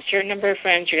going to have a certain number of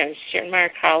friends, you're going to have a certain number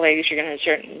of colleagues, you're going to have a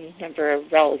certain number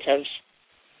of relatives.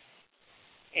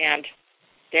 And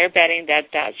they're betting that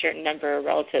that certain number of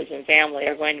relatives and family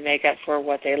are going to make up for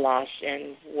what they lost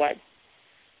in what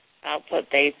output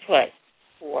they put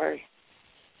for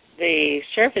the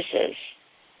services.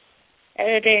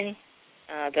 Editing,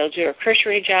 they'll do a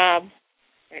cursory job.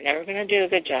 They're never going to do a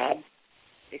good job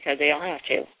because they don't have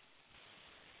to.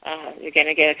 You're going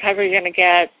to get a cover you're going to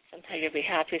get. Sometimes you'll be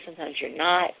happy, sometimes you're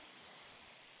not.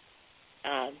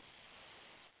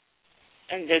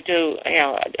 And they'll do,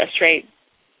 a straight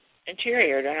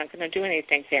interior. They're not going to do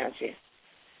anything fancy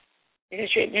because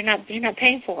you're not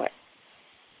paying for it.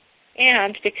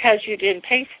 And because you didn't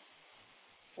pay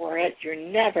for it, you're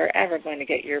never ever going to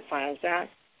get your files back.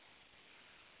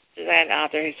 So that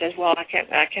author who says, "Well, I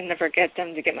can never get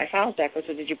them to get my files back." I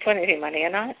said, "Did you put any money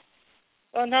in on it?"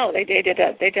 Well, no, they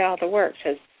did all the work.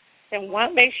 Says, then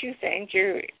what makes you think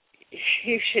you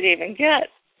should even get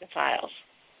the files?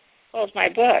 Well, it's my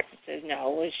book. It says,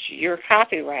 no, it's your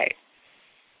copyright.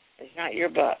 It's not your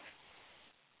book.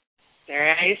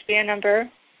 Their ISBN number,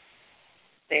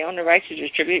 they own the rights to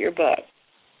distribute your book.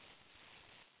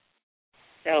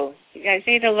 So you guys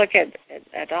need to look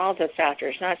at all the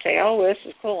factors, not say, oh, this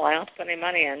is cool, I don't have to put any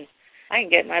money in. I can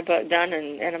get my book done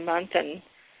in a month and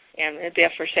it'll be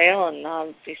up for sale and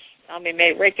I'll be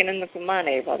raking in the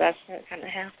money. Well, that's not going to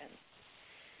happen.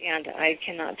 And I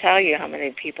cannot tell you how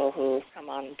many people who come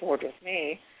on board with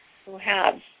me who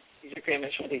have these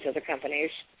agreements with these other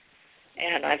companies,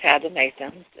 and I've had to make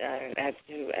them, I have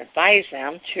to advise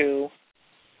them to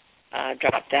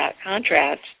drop that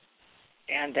contract,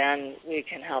 and then we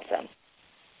can help them.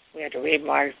 We had to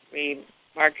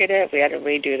remarket it. We had to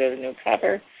redo the new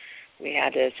cover. We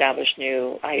had to establish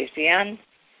new ISBN.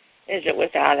 Is it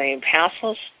without any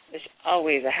hassles? It's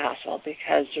always a hassle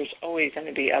because there's always going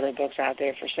to be other books out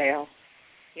there for sale.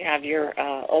 You have your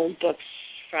old books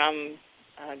from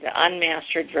the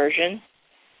unmastered version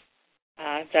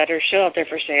that are still out there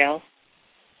for sale.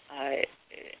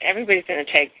 Everybody's going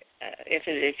to take, if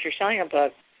you're selling a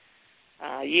book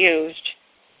used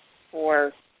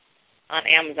for on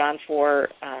Amazon for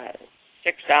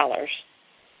 $6.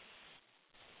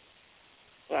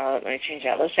 Well, let me change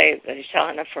that. Let's say that you're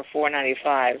selling it for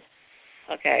 $4.95.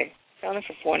 Okay, selling it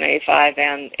for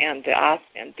 $4.95, and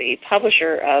the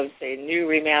publisher of the new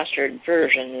remastered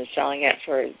version is selling it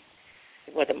for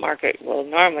what the market will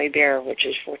normally bear, which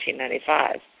is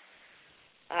 $14.95.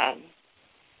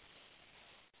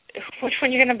 Which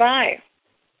one are you going to buy?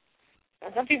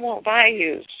 Now, some people won't buy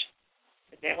used.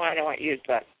 They want used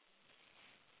books.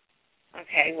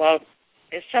 Okay, well,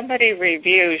 if somebody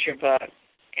reviews your book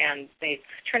and they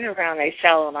turn it around, they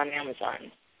sell it on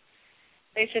Amazon,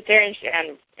 they sit there and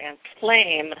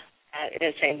claim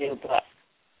it's a new book.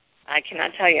 I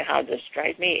cannot tell you how this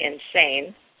drives me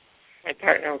insane. My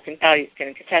partner can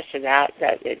attest to that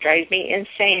it drives me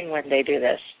insane when they do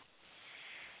this.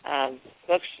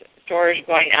 Bookstores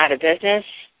going out of business.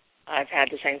 I've had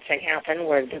the same thing happen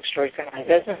where the bookstores go out of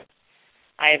business.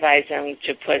 I advise them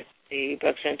to put the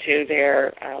books into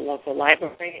their local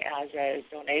library as a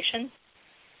donation.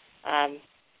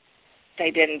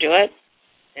 They didn't do it.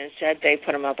 Instead, they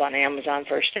put them up on Amazon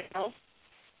for sale.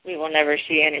 We will never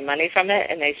see any money from it,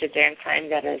 and they sit there and claim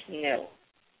that it's new.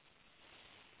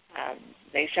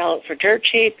 They sell it for dirt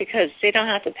cheap because they don't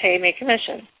have to pay me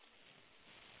commission.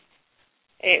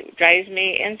 It drives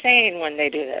me insane when they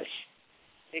do this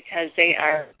because they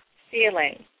are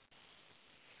stealing.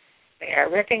 They are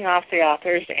ripping off the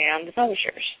authors and the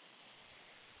publishers.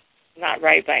 Not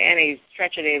right by any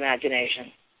stretch of the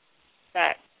imagination.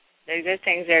 But there's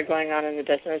things that are going on in the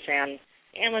business, and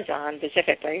Amazon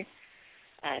specifically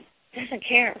doesn't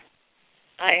care.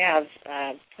 I have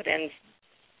put in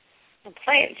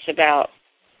complaints about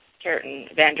certain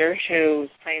vendors who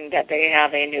claim that they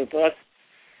have a new book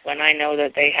when I know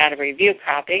that they had a review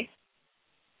copy.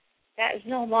 That is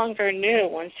no longer new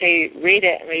once they read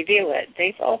it and review it.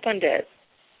 They've opened it.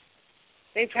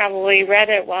 They probably read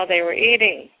it while they were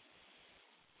eating.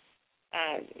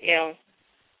 I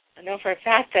know for a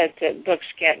fact that the books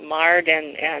get marred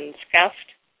and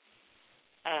scuffed.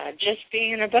 Just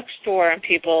being in a bookstore and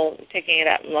people picking it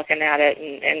up and looking at it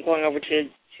and going over to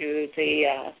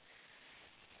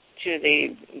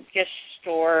the gift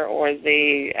store or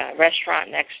the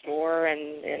restaurant next door,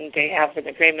 and they have an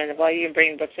agreement of, well, you can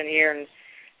bring books in here and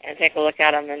take a look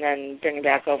at them and then bring them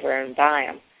back over and buy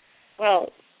them.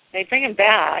 Well, they bring them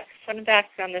back, put them back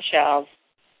on the shelves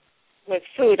with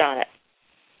food on it.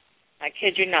 I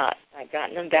kid you not. I've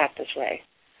gotten them back this way.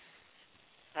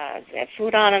 They have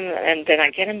food on them, and then I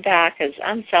get them back as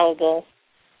unsellable.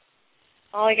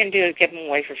 All I can do is give them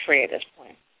away for free at this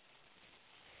point.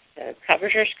 The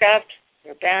covers are scuffed.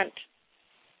 They're bent.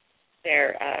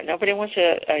 Nobody wants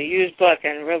a used book,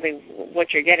 and really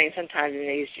what you're getting sometimes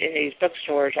in these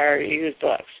bookstores are used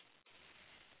books.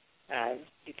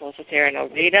 People sit there and they'll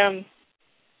read them.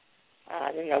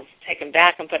 Then they'll take them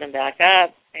back and put them back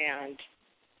up, and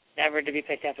never to be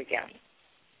picked up again.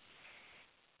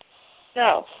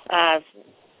 So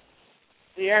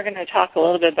we are going to talk a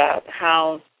little bit about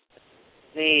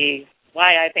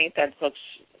why I think that books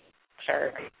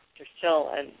are still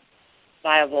a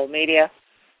viable media.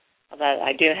 But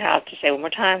I do have to say one more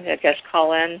time, I guess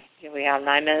call in. We have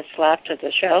 9 minutes left of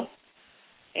the show.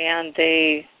 And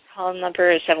the call number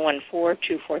is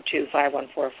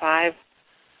 714-242-5145.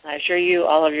 I assure you,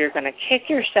 all of you are going to kick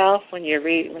yourself when you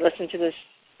listen to this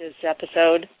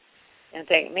episode and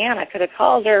think, man, I could have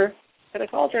called her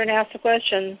and asked a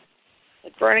question.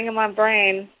 It's burning in my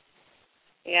brain,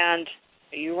 and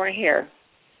you weren't here.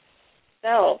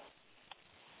 So,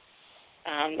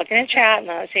 looking at chat, I'm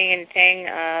not seeing anything.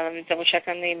 Let me double check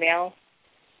on the email.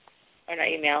 Or not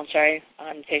email, I'm sorry,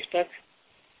 on Facebook.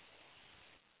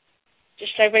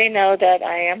 Just so everybody know that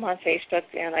I am on Facebook,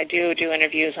 and I do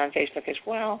interviews on Facebook as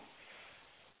well.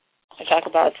 I talk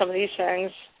about some of these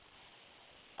things.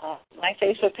 My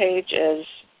Facebook page is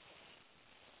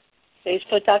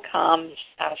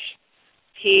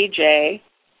facebook.com/PJ,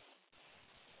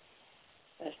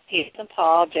 that's P as in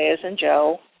Paul, J as in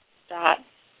Joe,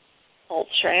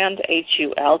 Hultstrand,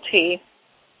 Hultstrand.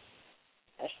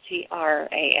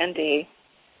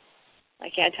 I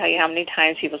can't tell you how many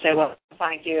times people say, "Well, I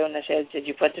find you," and I say, "Did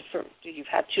you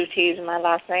have two T's in my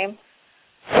last name?"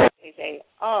 They say,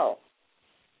 "Oh,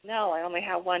 no, I only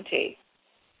have one T."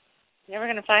 You're never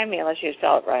going to find me unless you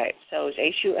spell it right. So it's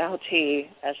Hultstrand.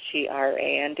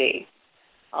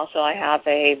 Also, I have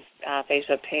a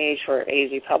Facebook page for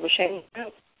AZ Publishing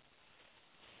Group.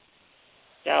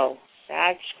 So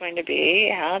that's going to be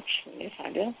at, let me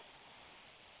find it,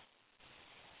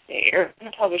 the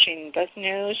Arizona Publishing Book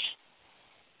News.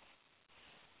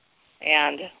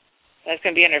 And that's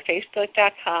going to be under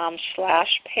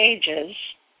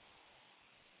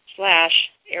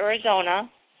facebook.com/pages/Arizona,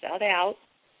 spelled out,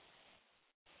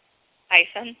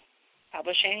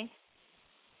 -publishing,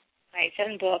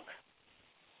 -book,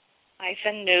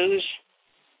 -news,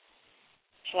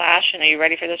 / and are you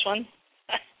ready for this one?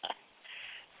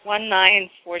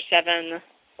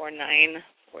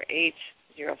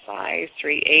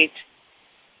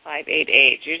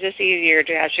 19474948053858. It's just easier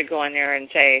to actually go in there and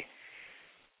say,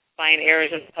 find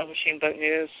Arizona Publishing Book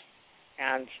News,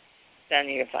 and then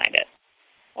you can find it.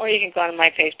 Or you can go on my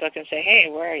Facebook and say, "Hey,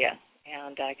 where are you?"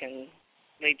 And I can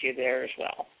lead you there as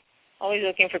well. Always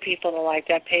looking for people to like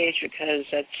that page because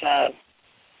that's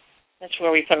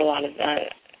where we put a lot of.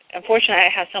 Unfortunately, I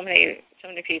have so many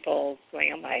people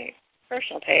going on my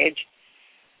personal page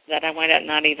that I wind up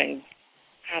not even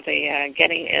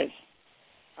getting it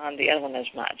on the other one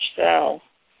as much. So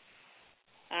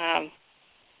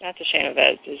that's a shame of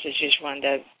it. It's just wanted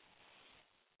to.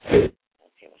 Let's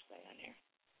see what's going on here.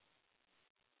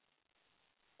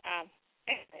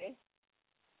 Anyway,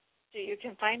 so you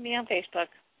can find me on Facebook.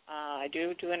 I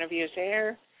do interviews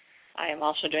there. I am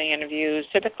also doing interviews.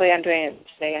 Typically, I'm doing it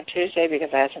today on Tuesday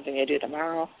because I have something to do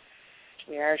tomorrow.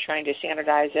 We are trying to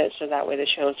standardize it so that way the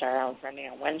shows are running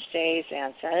on Wednesdays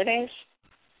and Saturdays.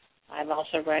 I'm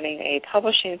also running a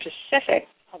publishing-specific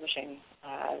publishing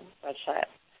website,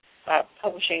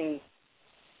 publishing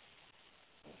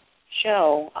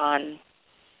show on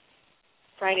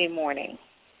Friday morning,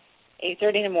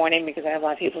 8:30 in the morning, because I have a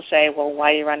lot of people say, "Well,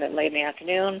 why are you running it late in the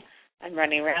afternoon?" I'm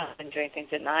running around and doing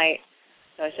things at night.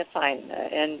 So I said, fine.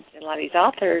 And a lot of these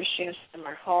authors, some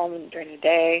are home during the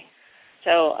day.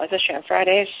 So especially on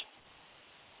Fridays.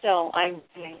 So I'm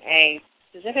doing a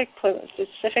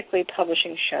specifically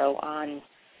publishing show on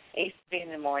 8:30 in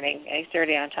the morning,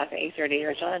 8:30 on top of 8:30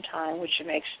 Arizona time, which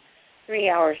makes 3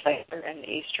 hours later in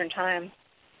Eastern time.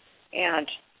 And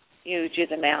you do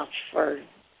the math for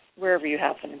wherever you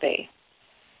happen to be.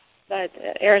 But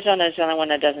Arizona is the only one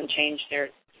that doesn't change their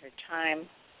time.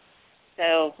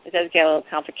 So it does get a little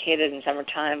complicated in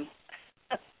summertime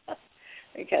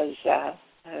because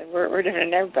we're different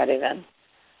than everybody then.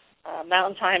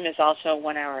 Mountain time is also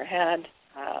 1 hour ahead,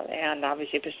 and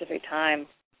obviously Pacific time,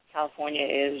 California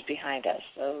is behind us.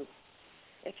 So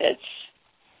if it's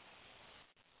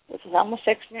almost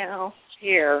 6 now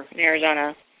here in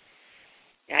Arizona,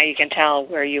 now you can tell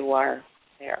where you are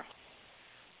there.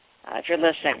 If you're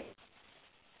listening,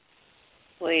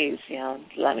 please,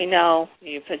 let me know.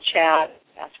 You put chat,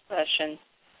 ask a question.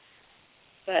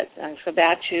 But let's go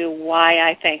back to why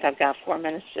I think I've got 4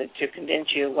 minutes to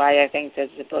convince you why I think that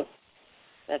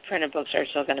that printed books are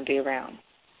still going to be around.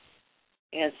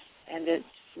 It's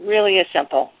really as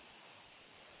simple.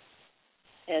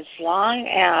 As long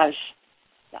as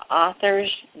the authors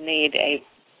need a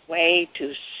way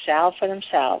to sell for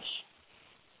themselves,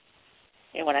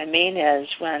 and what I mean is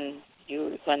when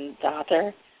the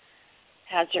author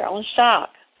has their own stock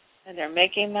and they're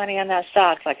making money on that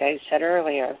stock, like I said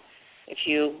earlier, if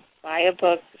you buy a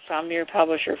book from your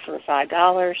publisher for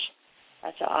 $5,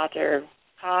 that's the author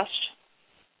cost,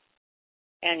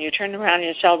 and you turn around and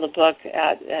you sell the book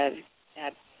at an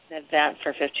event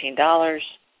for $15,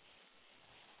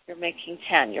 you're making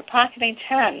 $10. You're pocketing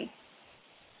 $10.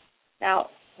 Now,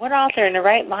 what author in the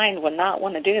right mind would not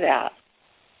want to do that?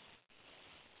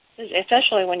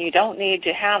 Especially when you don't need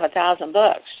to have 1,000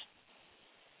 books.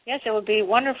 Yes, it would be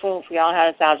wonderful if we all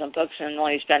had 1,000 books and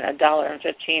only spent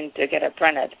 $1.15 to get it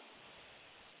printed.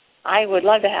 I would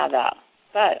love to have that,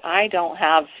 but I don't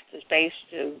have the space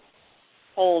to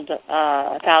hold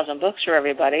 1,000 books for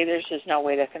everybody. There's just no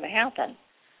way that's going to happen.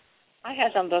 I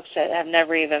have some books that have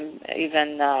never even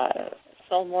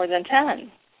sold more than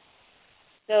 10.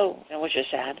 So, which is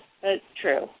sad, but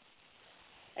true.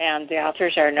 And the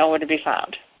authors are nowhere to be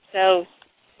found. So,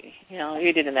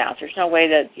 you do the math. There's no way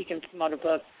that you can promote a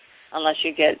book unless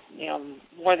you get,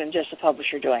 more than just a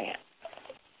publisher doing it.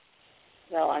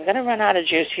 So I'm going to run out of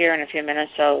juice here in a few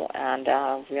minutes, and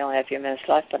we only have a few minutes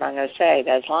left, but I'm going to say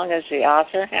that as long as the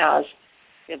author has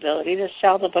the ability to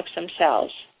sell the books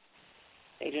themselves.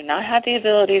 They do not have the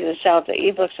ability to sell the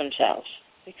eBooks themselves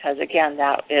because, again,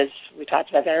 we talked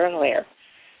about that earlier.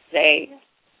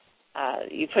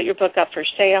 You put your book up for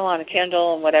sale on a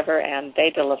Kindle and whatever, and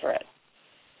they deliver it.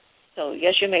 So,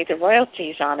 yes, you make the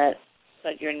royalties on it,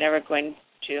 but you're never going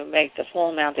to make the full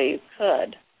amount that you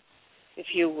could if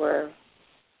you were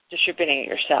distributing it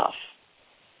yourself.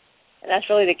 And that's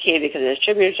really the key because the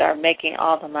distributors are making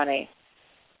all the money.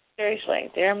 Seriously,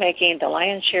 they're making the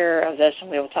lion's share of this, and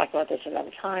we will talk about this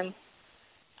another time.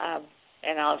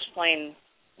 And I'll explain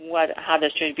how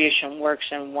distribution works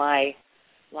and why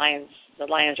the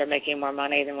lions are making more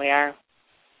money than we are.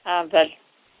 But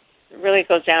it really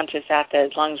goes down to the fact that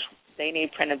as long as they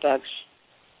need printed books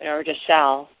in order to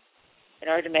sell, in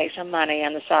order to make some money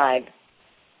on the side,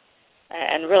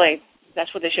 and really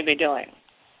that's what they should be doing.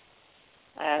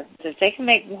 If they can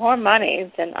make more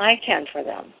money than I can for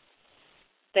them,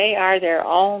 they are their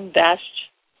own best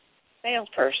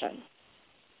salesperson.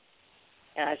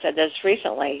 And I said this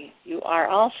recently, you are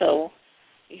also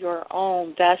your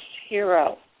own best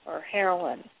hero or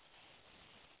heroine.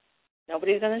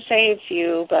 Nobody's going to save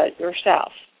you but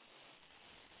yourself.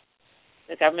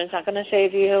 The government's not going to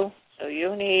save you, so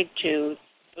you need to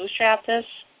bootstrap this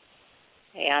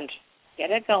and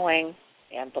get it going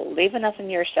and believe enough in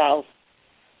yourself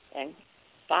and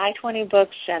buy 20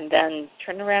 books and then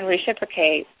turn around and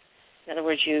reciprocate. In other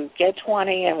words, you get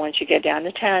 20, and once you get down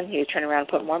to 10, you turn around and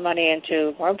put more money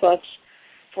into more books.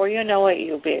 Before you know it,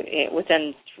 you'll be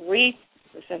within three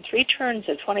turns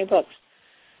of 20 books,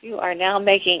 you are now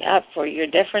making up for your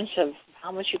difference of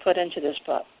how much you put into this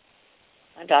book.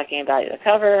 I'm talking about the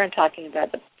cover, I'm talking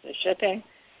about the shipping,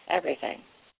 everything.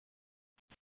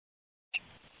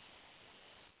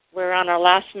 We're on our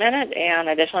last minute, and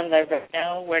I just wanted to let everybody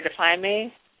know where to find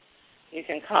me. You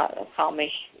can call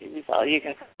me. Well, you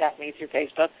can contact me through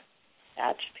Facebook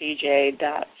at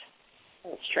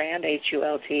pj.hultstrand,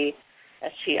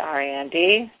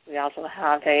 HULTSTRAND. We also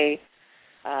have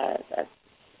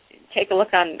take a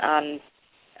look on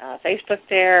Facebook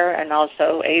there, and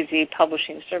also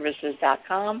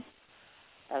azpublishingservices.com,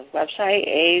 website,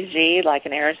 AZ, like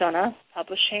in Arizona,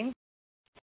 publishing.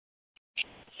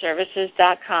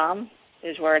 Services.com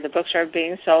is where the books are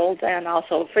being sold, and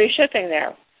also free shipping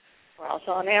there. We're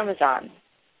also on Amazon.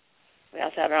 We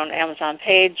also have our own Amazon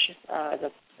page,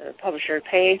 the publisher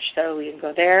page, so you can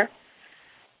go there.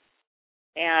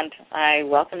 And I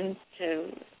welcome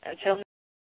to, until